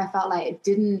point where I felt like it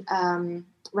didn't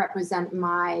represent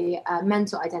my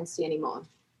mental identity anymore.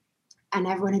 And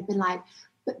everyone had been like,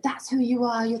 but that's who you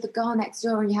are. You're the girl next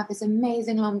door and you have this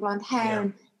amazing long blonde hair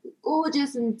and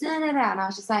gorgeous and da-da-da. And I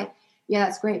was just like, yeah,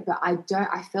 that's great. But I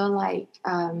feel like...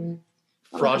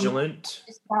 fraudulent.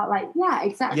 Yeah,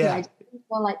 exactly. Yeah. I didn't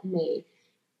feel like me.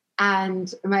 And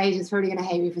my agent's probably going to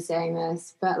hate me for saying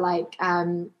this, but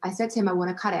I said to him, I want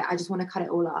to cut it. I just want to cut it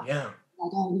all off. Yeah.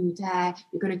 Don't you dare.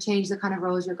 You're going to change the kind of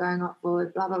roles you're going up for,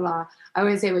 blah, blah, blah. I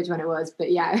won't say which one it was,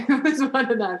 but yeah, it was one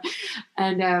of them.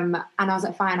 And I was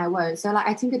like, fine, I won't. So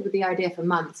I tinkered with the idea for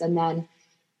months. And then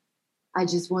I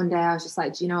just, one day I was just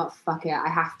like, do you know what? Fuck it. I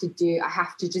have to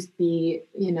just be,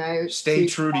 Stay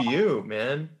true to you,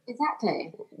 man.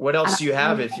 Exactly. What And else do you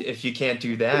have if you can't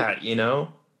do that,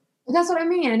 that's what I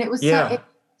mean. And it was Yeah. a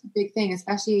big thing,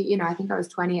 especially, I think I was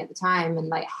 20 at the time, and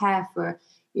like hair for,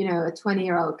 a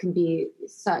 20-year-old can be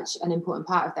such an important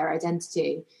part of their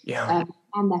identity, Yeah.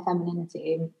 And their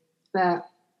femininity. But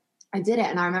I did it.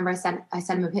 And I remember I sent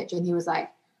him a picture, and he was like,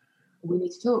 we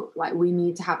need to talk. Like, we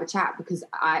need to have a chat, because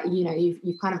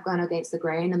you've kind of gone against the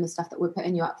grain and the stuff that we're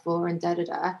putting you up for, and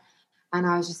da-da-da. And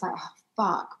I was just like, oh,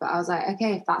 fuck. But I was like,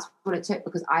 okay, if that's what it took,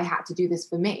 because I had to do this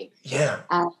for me. Yeah.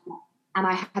 And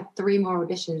I had 3 more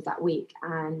auditions that week.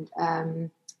 And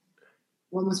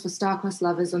one was for Star-Crossed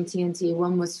Lovers on TNT.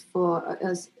 One was for,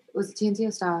 was it TNT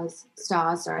or Stars?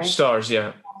 Stars, sorry. Stars,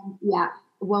 yeah. Yeah.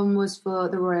 One was for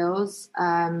the Royals,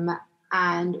 and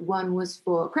one was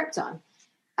for Krypton.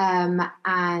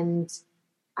 And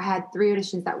I had 3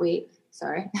 auditions that week.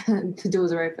 Sorry, the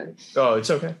doors are open. Oh, it's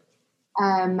okay.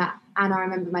 And I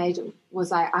remember my agent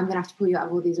was like, I'm going to have to pull you out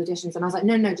of all these auditions. And I was like,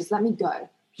 no, just let me go.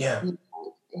 Yeah.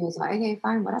 He was like, okay,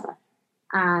 fine, whatever.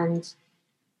 And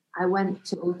I went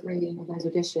to all 3 of those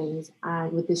auditions,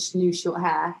 and with this new short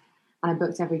hair, and I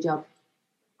booked every job.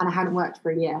 And I hadn't worked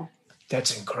for a year.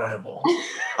 That's incredible.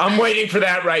 I'm waiting for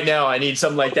that right now. I need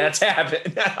something like that to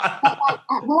happen.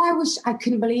 Well, I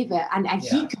couldn't believe it. And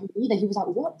he couldn't either. He was like,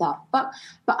 what the fuck?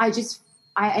 But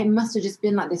it must have just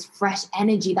been like this fresh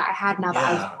energy that I had now that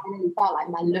I finally felt like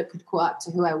my look had caught up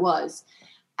to who I was.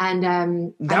 And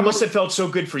that must have felt so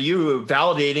good for you,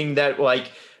 validating that,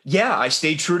 like, yeah, I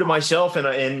stayed true to myself,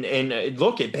 and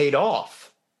look, it paid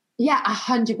off. Yeah,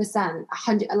 100%.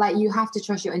 Like, you have to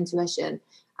trust your intuition.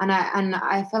 And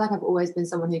I feel like I've always been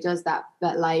someone who does that.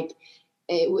 But like,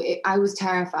 I was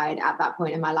terrified at that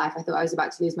point in my life. I thought I was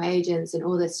about to lose my agents and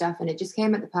all this stuff. And it just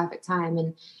came at the perfect time.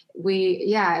 And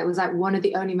it was like one of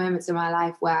the only moments in my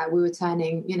life where we were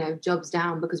turning, jobs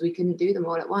down because we couldn't do them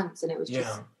all at once. And it was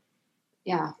just,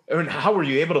 yeah. And how were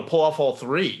you able to pull off all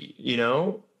 3,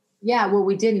 Yeah, well,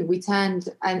 we didn't. We turned,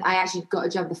 and I actually got a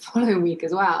job the following week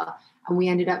as well. And we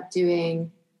ended up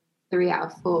doing 3 out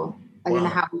of 4. I don't know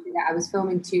how we did it. I was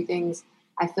filming 2 things.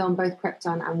 I filmed both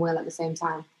Krypton and Will at the same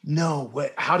time. No way.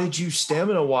 How did you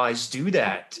stamina-wise do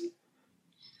that?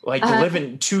 Like, to live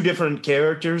in 2 different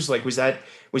characters? Like, was that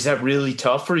really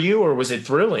tough for you, or was it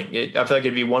thrilling? I feel like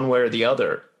it'd be one way or the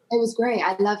other. It was great.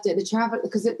 I loved it. The travel,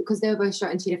 because they were both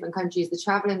shot in 2 different countries. The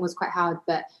traveling was quite hard,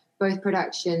 but both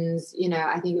productions,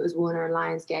 I think it was Warner and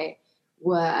Lionsgate,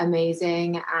 were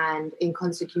amazing and in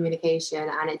constant communication.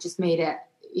 And it just made it,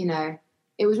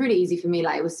 it was really easy for me.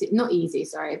 Like, it was not easy,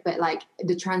 sorry, but like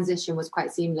the transition was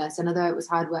quite seamless. And although it was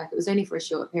hard work, it was only for a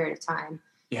short period of time.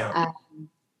 Yeah.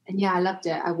 And yeah, I loved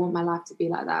it. I want my life to be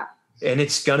like that. And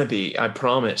it's gonna be, I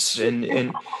promise. And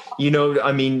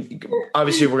I mean,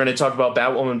 obviously we're gonna talk about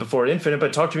Batwoman Before Infinite,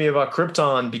 but talk to me about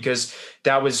Krypton, because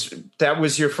that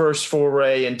was your first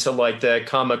foray into like the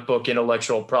comic book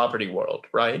intellectual property world,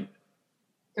 right?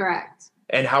 Correct.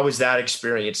 And how was that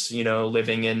experience?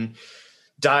 Living in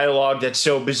dialogue that's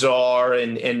so bizarre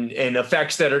and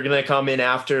effects that are going to come in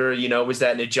after, was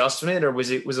that an adjustment, or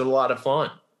was it a lot of fun?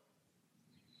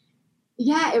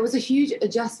 Yeah, it was a huge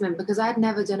adjustment, because I'd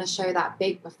never done a show that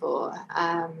big before,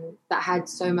 that had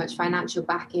so much financial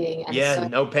backing.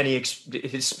 And no penny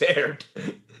is spared.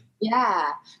 Yeah,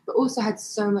 but also had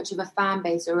so much of a fan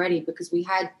base already, because we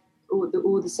had all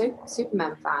the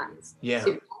Superman fans. Yeah.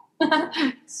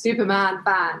 Superman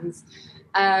fans.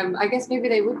 I guess maybe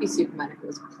they would be Superman if it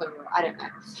was plural. I don't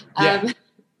know.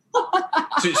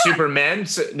 Superman?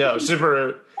 No,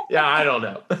 super. Yeah, I don't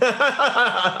know.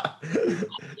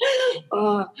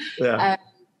 But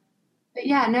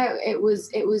yeah, no, it was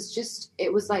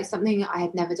like something I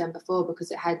had never done before,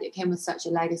 because it came with such a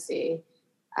legacy.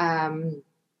 And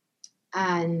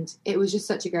it was just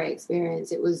such a great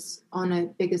experience. It was on a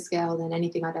bigger scale than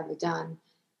anything I'd ever done.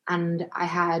 And I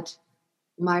had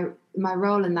my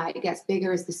role in that. It gets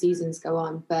bigger as the seasons go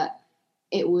on, but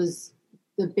it was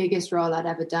the biggest role I'd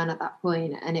ever done at that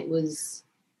point. And it was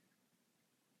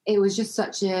just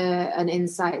such an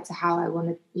insight to how I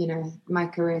wanted, my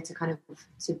career to kind of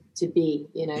to be,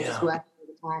 just working all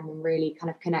the time and really kind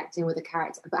of connecting with a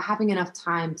character, but having enough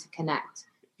time to connect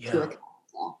to a character.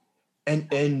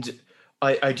 And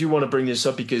I do want to bring this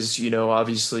up because,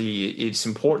 obviously it's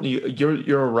important.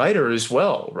 You're a writer as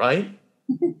well, right?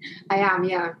 I am,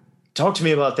 yeah. Talk to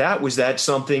me about that. Was that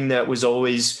something that was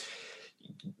always,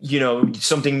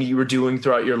 something you were doing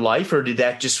throughout your life, or did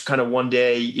that just kind of one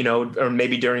day, or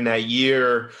maybe during that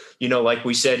year, like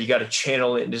we said, you got to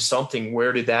channel it into something?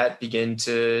 Where did that begin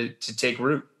to take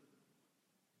root?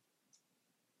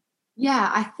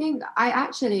 Yeah, I think I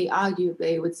actually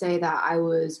arguably would say that I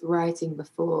was writing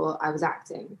before I was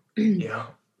acting. Yeah.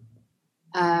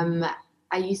 um,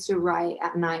 I used to write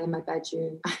at night in my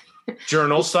bedroom.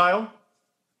 Journal style?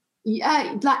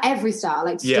 Yeah, like every style,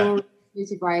 like Yeah. story,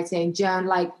 creative writing, journal.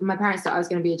 Like my parents thought I was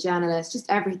going to be a journalist, just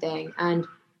everything. And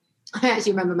I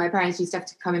actually remember my parents used to have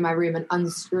to come in my room and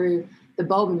unscrew the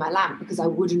bulb in my lamp because I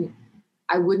wouldn't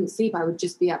sleep. I would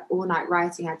just be up all night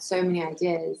writing. I had so many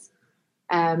ideas.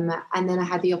 And then I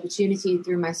had the opportunity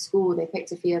through my school. They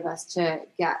picked a few of us to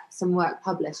get some work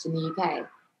published in the UK.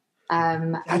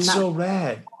 That's so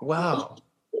rad. Wow.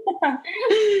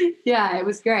 Yeah, it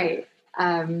was great.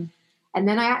 And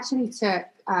then I actually took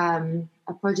a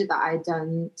project that I had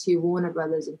done to Warner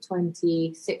Brothers in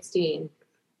 2016.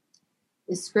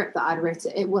 The script that I'd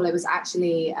written, it was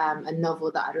actually a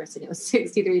novel that I'd written. It was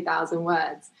 63,000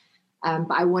 words,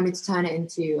 but I wanted to turn it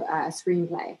into a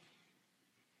screenplay.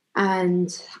 And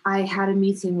I had a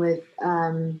meeting with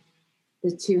the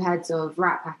two heads of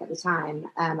Rat Pack at the time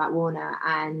at Warner,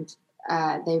 and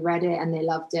they read it and they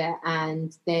loved it,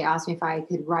 and they asked me if I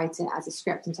could write it as a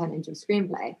script and turn it into a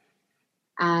screenplay.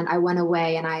 And I went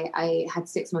away and I had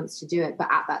 6 months to do it. But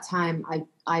at that time,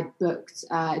 I booked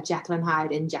Jekyll and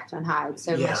Hyde in Jekyll and Hyde.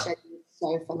 So my schedule was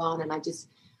so full on, and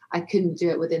I couldn't do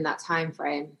it within that time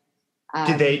frame.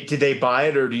 Did they buy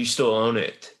it, or do you still own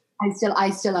it? I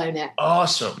still own it.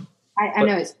 Awesome. I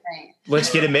know it's great.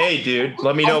 Let's get it made, dude.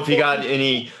 Let me know if you got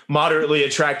any moderately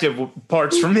attractive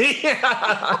parts for me.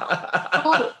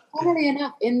 Well, funnily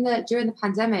enough, during the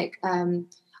pandemic,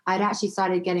 I'd actually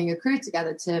started getting a crew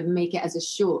together to make it as a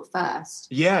short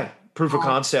first. Yeah, proof of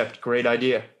concept. Great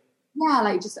idea. Yeah,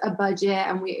 like just a budget,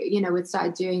 and we'd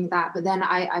started doing that. But then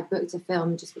I booked a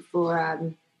film just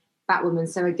before Batwoman.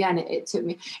 So again, it took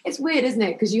me. It's weird, isn't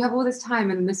it? Because you have all this time,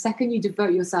 and the second you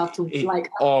devote yourself to it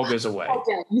all goes away.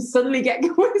 Project, you suddenly get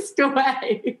whisked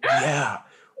away. Yeah.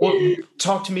 Well,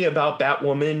 talk to me about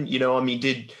Batwoman.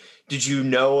 Did you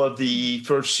know of the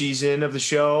first season of the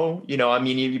show?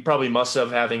 You probably must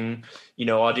have, having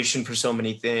auditioned for so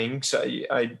many things.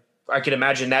 I can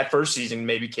imagine that first season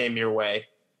maybe came your way.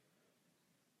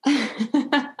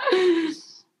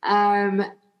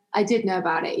 I did know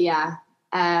about it. Yeah.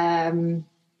 I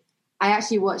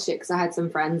actually watched it because I had some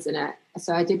friends in it.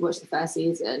 So I did watch the first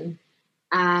season,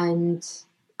 and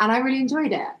I really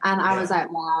enjoyed it. And I was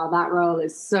like, wow, that role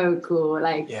is so cool.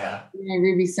 Like,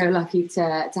 Ruby's so lucky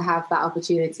to have that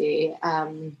opportunity.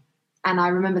 And I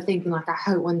remember thinking, like, I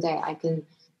hope one day I can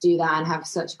do that and have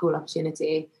such a cool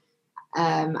opportunity.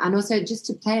 And also just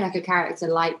to play like a character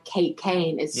like Kate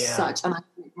Kane is such an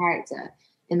iconic character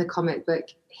in the comic book,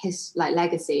 his like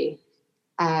legacy.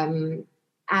 But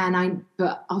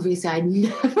obviously I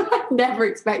never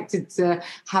expected to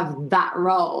have that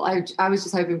role. I was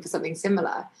just hoping for something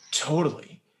similar.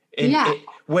 Totally. And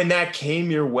when that came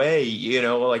your way,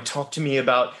 talk to me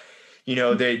about,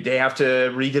 they have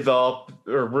to redevelop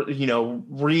or,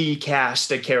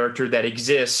 recast a character that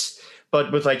exists,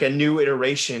 but with like a new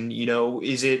iteration,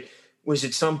 was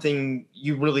it something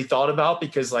you really thought about?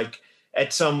 Because like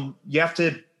you have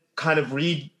to kind of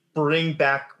bring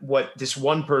back what this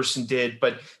one person did,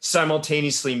 but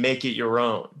simultaneously make it your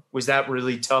own. Was that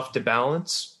really tough to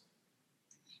balance?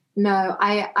 No,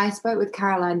 I spoke with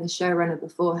Caroline, the showrunner,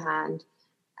 beforehand.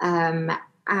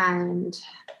 And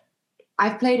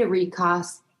I've played a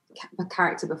recast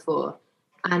character before,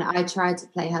 and I tried to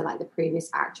play her like the previous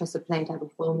actress had played her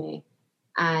before me.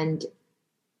 And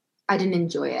I didn't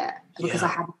enjoy it because I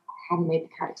hadn't made the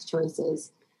character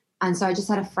choices. And so I just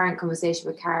had a frank conversation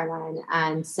with Caroline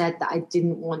and said that I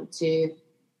didn't want to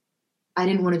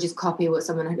just copy what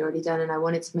someone had already done, and I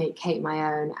wanted to make Kate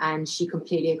my own. And she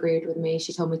completely agreed with me.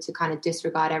 She told me to kind of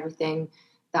disregard everything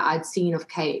that I'd seen of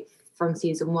Kate from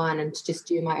season 1 and to just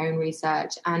do my own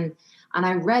research. And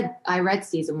I read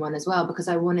season 1 as well because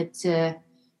I wanted to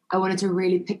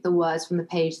really pick the words from the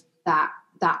page that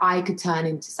I could turn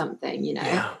into something,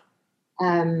 Yeah.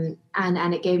 And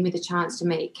it gave me the chance to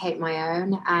make Kate my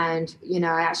own. And,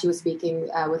 I actually was speaking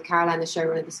with Caroline, the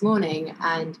showrunner, this morning,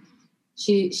 and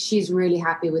she's really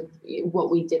happy with what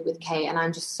we did with Kate. And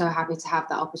I'm just so happy to have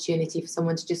that opportunity for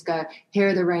someone to just go, here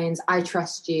are the reins. I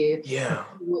trust you. Yeah.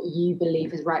 What you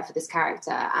believe is right for this character.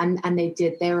 And they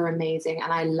did. They were amazing.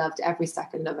 And I loved every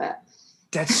second of it.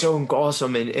 That's so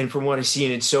awesome. And from what I've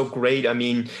seen, it's so great. I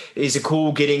mean, is it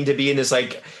cool getting to be in this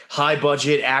like high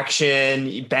budget action,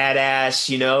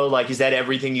 badass, like, is that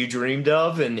everything you dreamed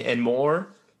of and more?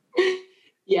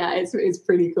 Yeah, it's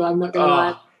pretty cool. I'm not going to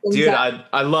lie. Dude,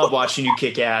 I love watching you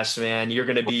kick ass, man. You're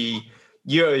going to be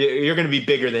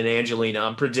bigger than Angelina.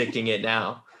 I'm predicting it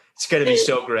now. It's going to be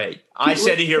so great. I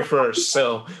said it here first.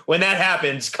 So when that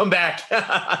happens, come back.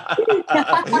 But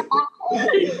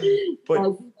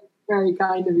That's very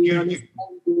kind of you. Honestly.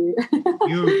 Thank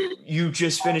you. you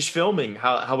just finished filming.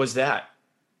 How was that?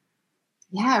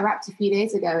 Yeah, I wrapped a few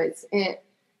days ago.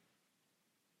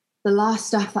 The last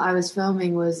stuff that I was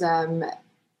filming was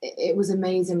it was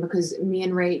amazing because me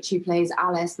and Rach, who plays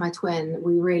Alice, my twin,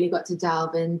 we really got to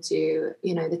delve into,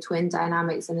 the twin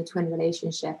dynamics and the twin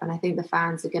relationship. And I think the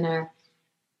fans are going to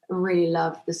really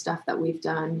love the stuff that we've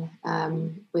done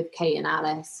with Kate and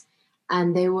Alice.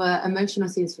 And they were emotional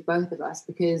scenes for both of us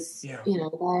because,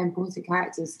 they're important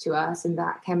characters to us, and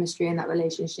that chemistry and that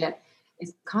relationship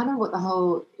is kind of what the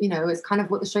whole, it's kind of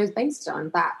what the show's based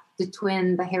on, that the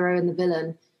twin, the hero and the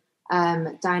villain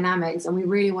dynamics, and we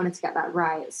really wanted to get that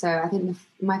right. So I think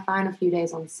my final few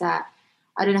days on set,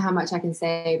 I don't know how much I can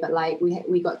say, but like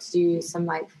we got to do some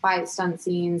like fight stunt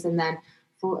scenes, and then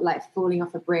falling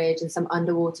off a bridge and some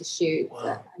underwater shoots.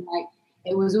 Wow. And like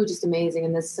it was all just amazing,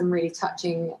 and there's some really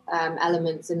touching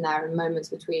elements in there and moments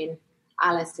between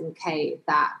Alice and Kate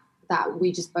that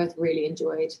we just both really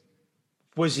enjoyed.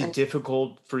 Was it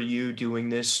difficult for you doing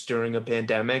this during a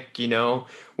pandemic,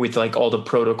 with like all the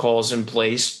protocols in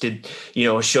place? Did,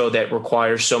 a show that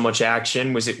requires so much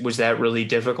action, was that really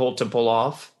difficult to pull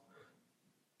off?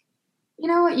 You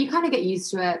know what? You kind of get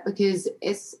used to it because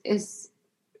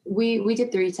we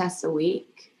did 3 tests a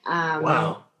week.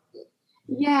 Wow.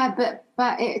 Yeah, but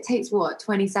it takes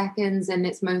 20 seconds, and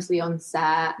it's mostly on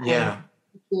set. Yeah.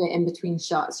 Do it in between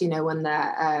shots, when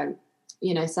they're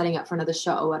setting up for another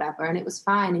shot or whatever, and it was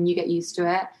fine, and you get used to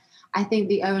it. I think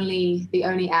the only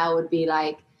L would be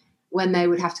like when they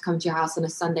would have to come to your house on a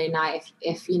Sunday night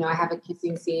if I have a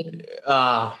kissing scene.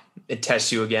 It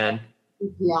tests you again.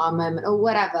 PR moment or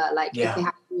whatever. Like Yeah. if they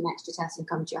have to do an extra test and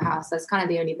come to your house, that's kind of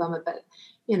the only bummer. But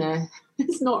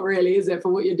it's not really, is it, for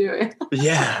what you're doing?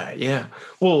 Yeah.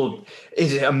 Well,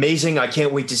 it's amazing. I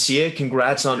can't wait to see it.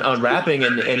 Congrats on wrapping,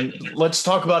 and let's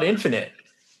talk about Infinite.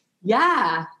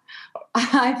 Yeah.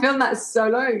 I filmed that so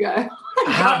long ago.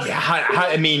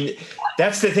 I mean,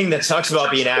 that's the thing that sucks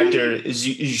about being an actor is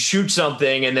you shoot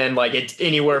something and then like it's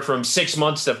anywhere from 6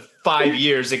 months to 5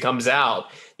 years it comes out.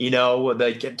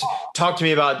 Talk to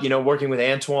me about working with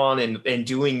Antoine and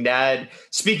doing that.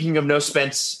 Speaking of no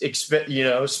expense,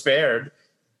 spared.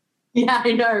 Yeah,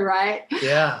 I know, right?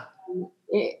 Yeah.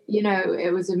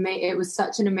 It was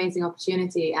such an amazing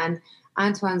opportunity, and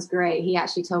Antoine's great. He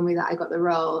actually told me that I got the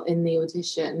role in the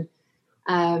audition.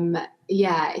 And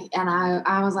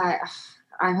I was like,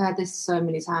 I've heard this so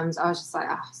many times. I was just like,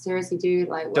 seriously, dude,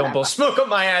 like whatever. Don't blow smoke up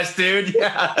my ass, dude.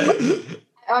 Yeah.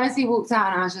 I honestly walked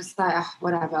out and I was just like,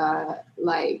 whatever,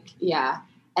 like, yeah.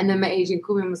 And then my agent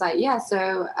called me and was like, yeah,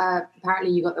 so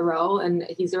apparently you got the role and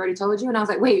he's already told you. And I was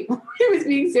like, wait, he was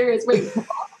being serious. Wait.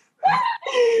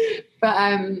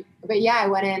 But yeah, I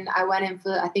went in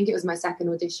for, I think it was my second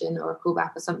audition or a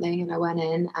callback or something. And I went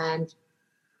in and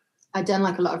I'd done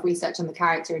like a lot of research on the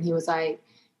character, and he was like,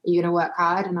 are you going to work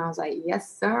hard? And I was like,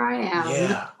 yes, sir, I am.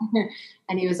 Yeah.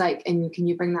 And he was like, and can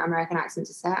you bring that American accent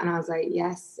to set? And I was like,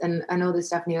 yes. And all this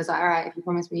stuff. And he was like, all right, if you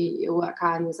promise me you'll work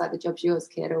hard. He was like, the job's yours,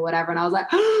 kid, or whatever. And I was like,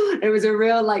 it was a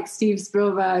real like Steve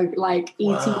Spielberg, like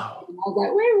E.T. Wow. And I was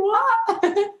like, wait,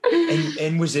 what?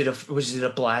 And was it a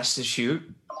blast to shoot?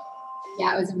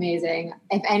 Yeah, it was amazing.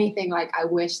 If anything, like I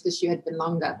wish the shoot had been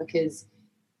longer because,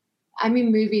 I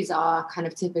mean, movies are kind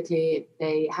of typically,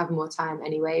 they have more time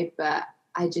anyway, but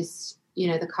I just,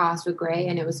 the cast were great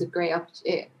and it was a great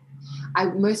opportunity.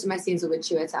 Most of my scenes were with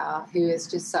Chiwetel, who is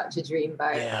just such a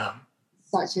dreamboat. Yeah.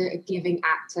 Such a giving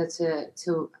actor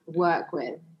to work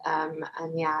with. And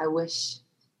yeah, I wish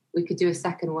we could do a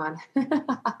second one.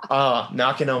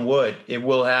 Knocking on wood, it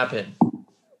will happen.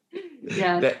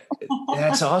 Yeah.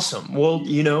 That's awesome. Well,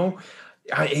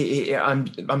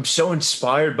 I'm so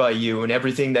inspired by you and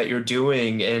everything that you're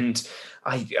doing. And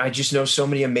I just know so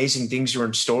many amazing things are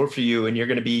in store for you, and you're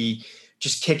going to be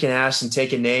just kicking ass and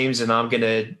taking names. And I'm going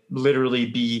to literally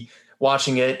be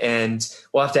watching it, and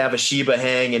we'll have to have a Sheba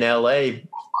hang in LA.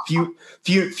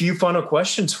 Few final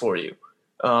questions for you.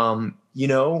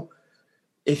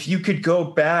 If you could go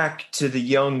back to the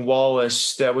young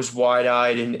Wallace that was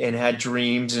wide-eyed and had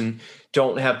dreams and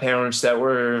don't have parents that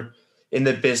were in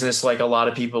the business like a lot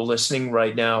of people listening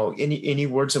right now, any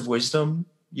words of wisdom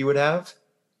you would have?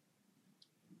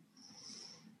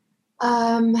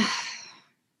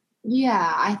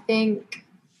 Yeah, I think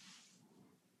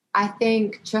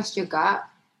trust your gut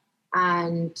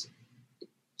and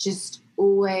just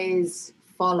always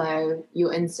follow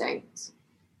your instincts,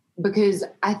 because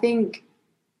I think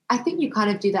I think you kind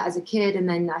of do that as a kid, and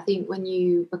then I think when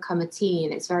you become a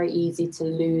teen, it's very easy to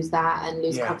lose that and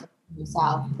lose confidence in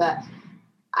yourself. But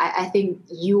I think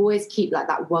you always keep like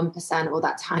that 1% or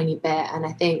that tiny bit, and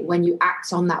I think when you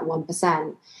act on that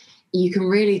 1%, you can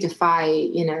really defy,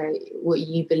 you know, what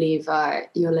you believe are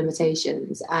your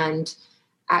limitations. And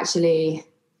actually,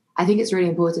 I think it's really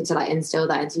important to like instill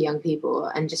that into young people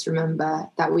and just remember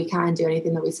that we can do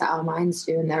anything that we set our minds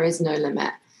to, and there is no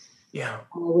limit. Yeah.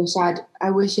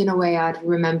 I wish in a way I'd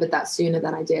remembered that sooner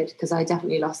than I did, because I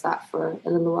definitely lost that for a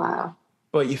little while.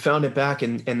 But you found it back,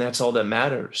 and that's all that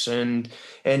matters. And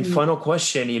final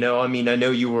question, you know, I mean, I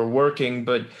know you were working,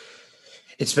 but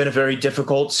it's been a very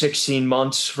difficult 16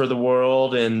 months for the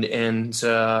world. And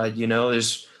you know,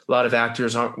 there's a lot of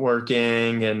actors aren't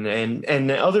working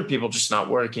and other people just not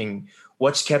working.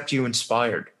 What's kept you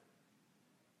inspired?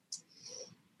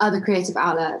 Other creative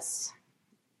outlets,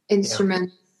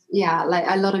 instruments. Yeah, like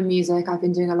a lot of music. I've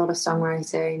been doing a lot of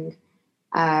songwriting,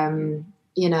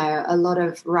 you know, a lot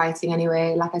of writing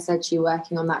anyway. Like I said to you,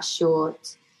 working on that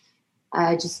short,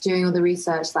 just doing all the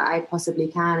research that I possibly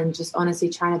can, and just honestly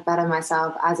trying to better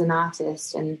myself as an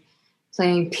artist, and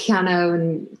playing piano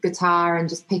and guitar and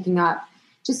just picking up,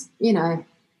 just, you know,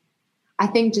 I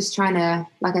think just trying to,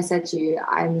 like I said to you,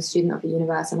 I'm a student of the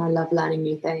universe and I love learning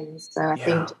new things. So I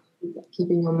think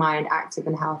keeping your mind active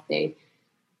and healthy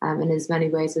in as many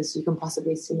ways as you can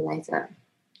possibly stimulate it.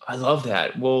 I love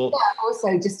that. Well,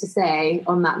 also just to say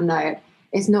on that note,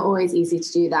 it's not always easy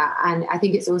to do that. And I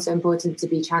think it's also important to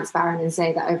be transparent and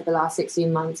say that over the last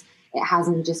 16 months, it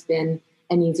hasn't just been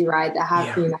an easy ride. There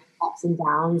have been ups and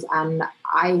downs. And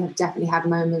I have definitely had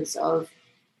moments of,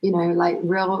 you know, like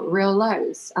real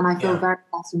lows. And I feel very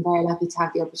blessed and very lucky to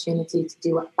have the opportunity to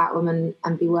do Batwoman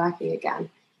and be working again.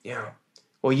 Yeah.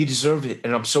 Well, you deserve it,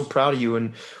 and I'm so proud of you.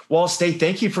 And Wall State,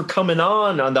 thank you for coming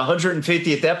on the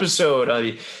 150th episode.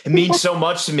 It means so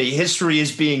much to me. History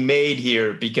is being made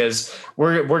here, because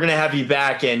we're going to have you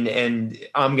back, and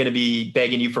I'm going to be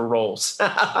begging you for roles.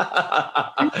 Yeah.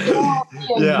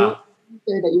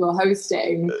 That you are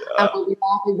hosting, and we'll be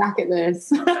laughing back at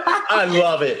this. I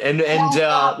love it. And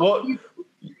well,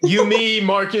 you, me,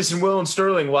 Marcus, and Will and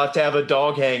Sterling will have to have a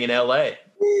dog hang in LA.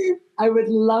 I would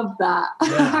love that. I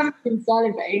haven't been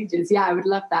starting for ages. Yeah, I would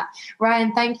love that.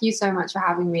 Ryan, thank you so much for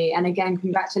having me. And again,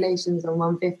 congratulations on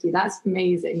 150. That's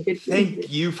amazing. Good.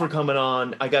 Thank you for coming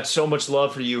on. I got so much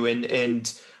love for you,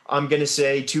 and I'm going to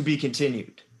say to be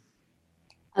continued.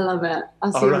 I love it.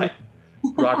 All right.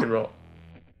 Rock and roll.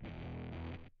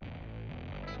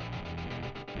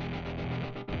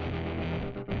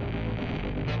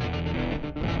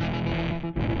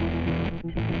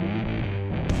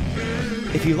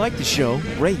 If you like the show,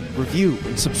 rate, review,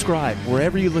 and subscribe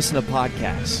wherever you listen to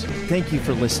podcasts. Thank you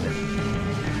for listening.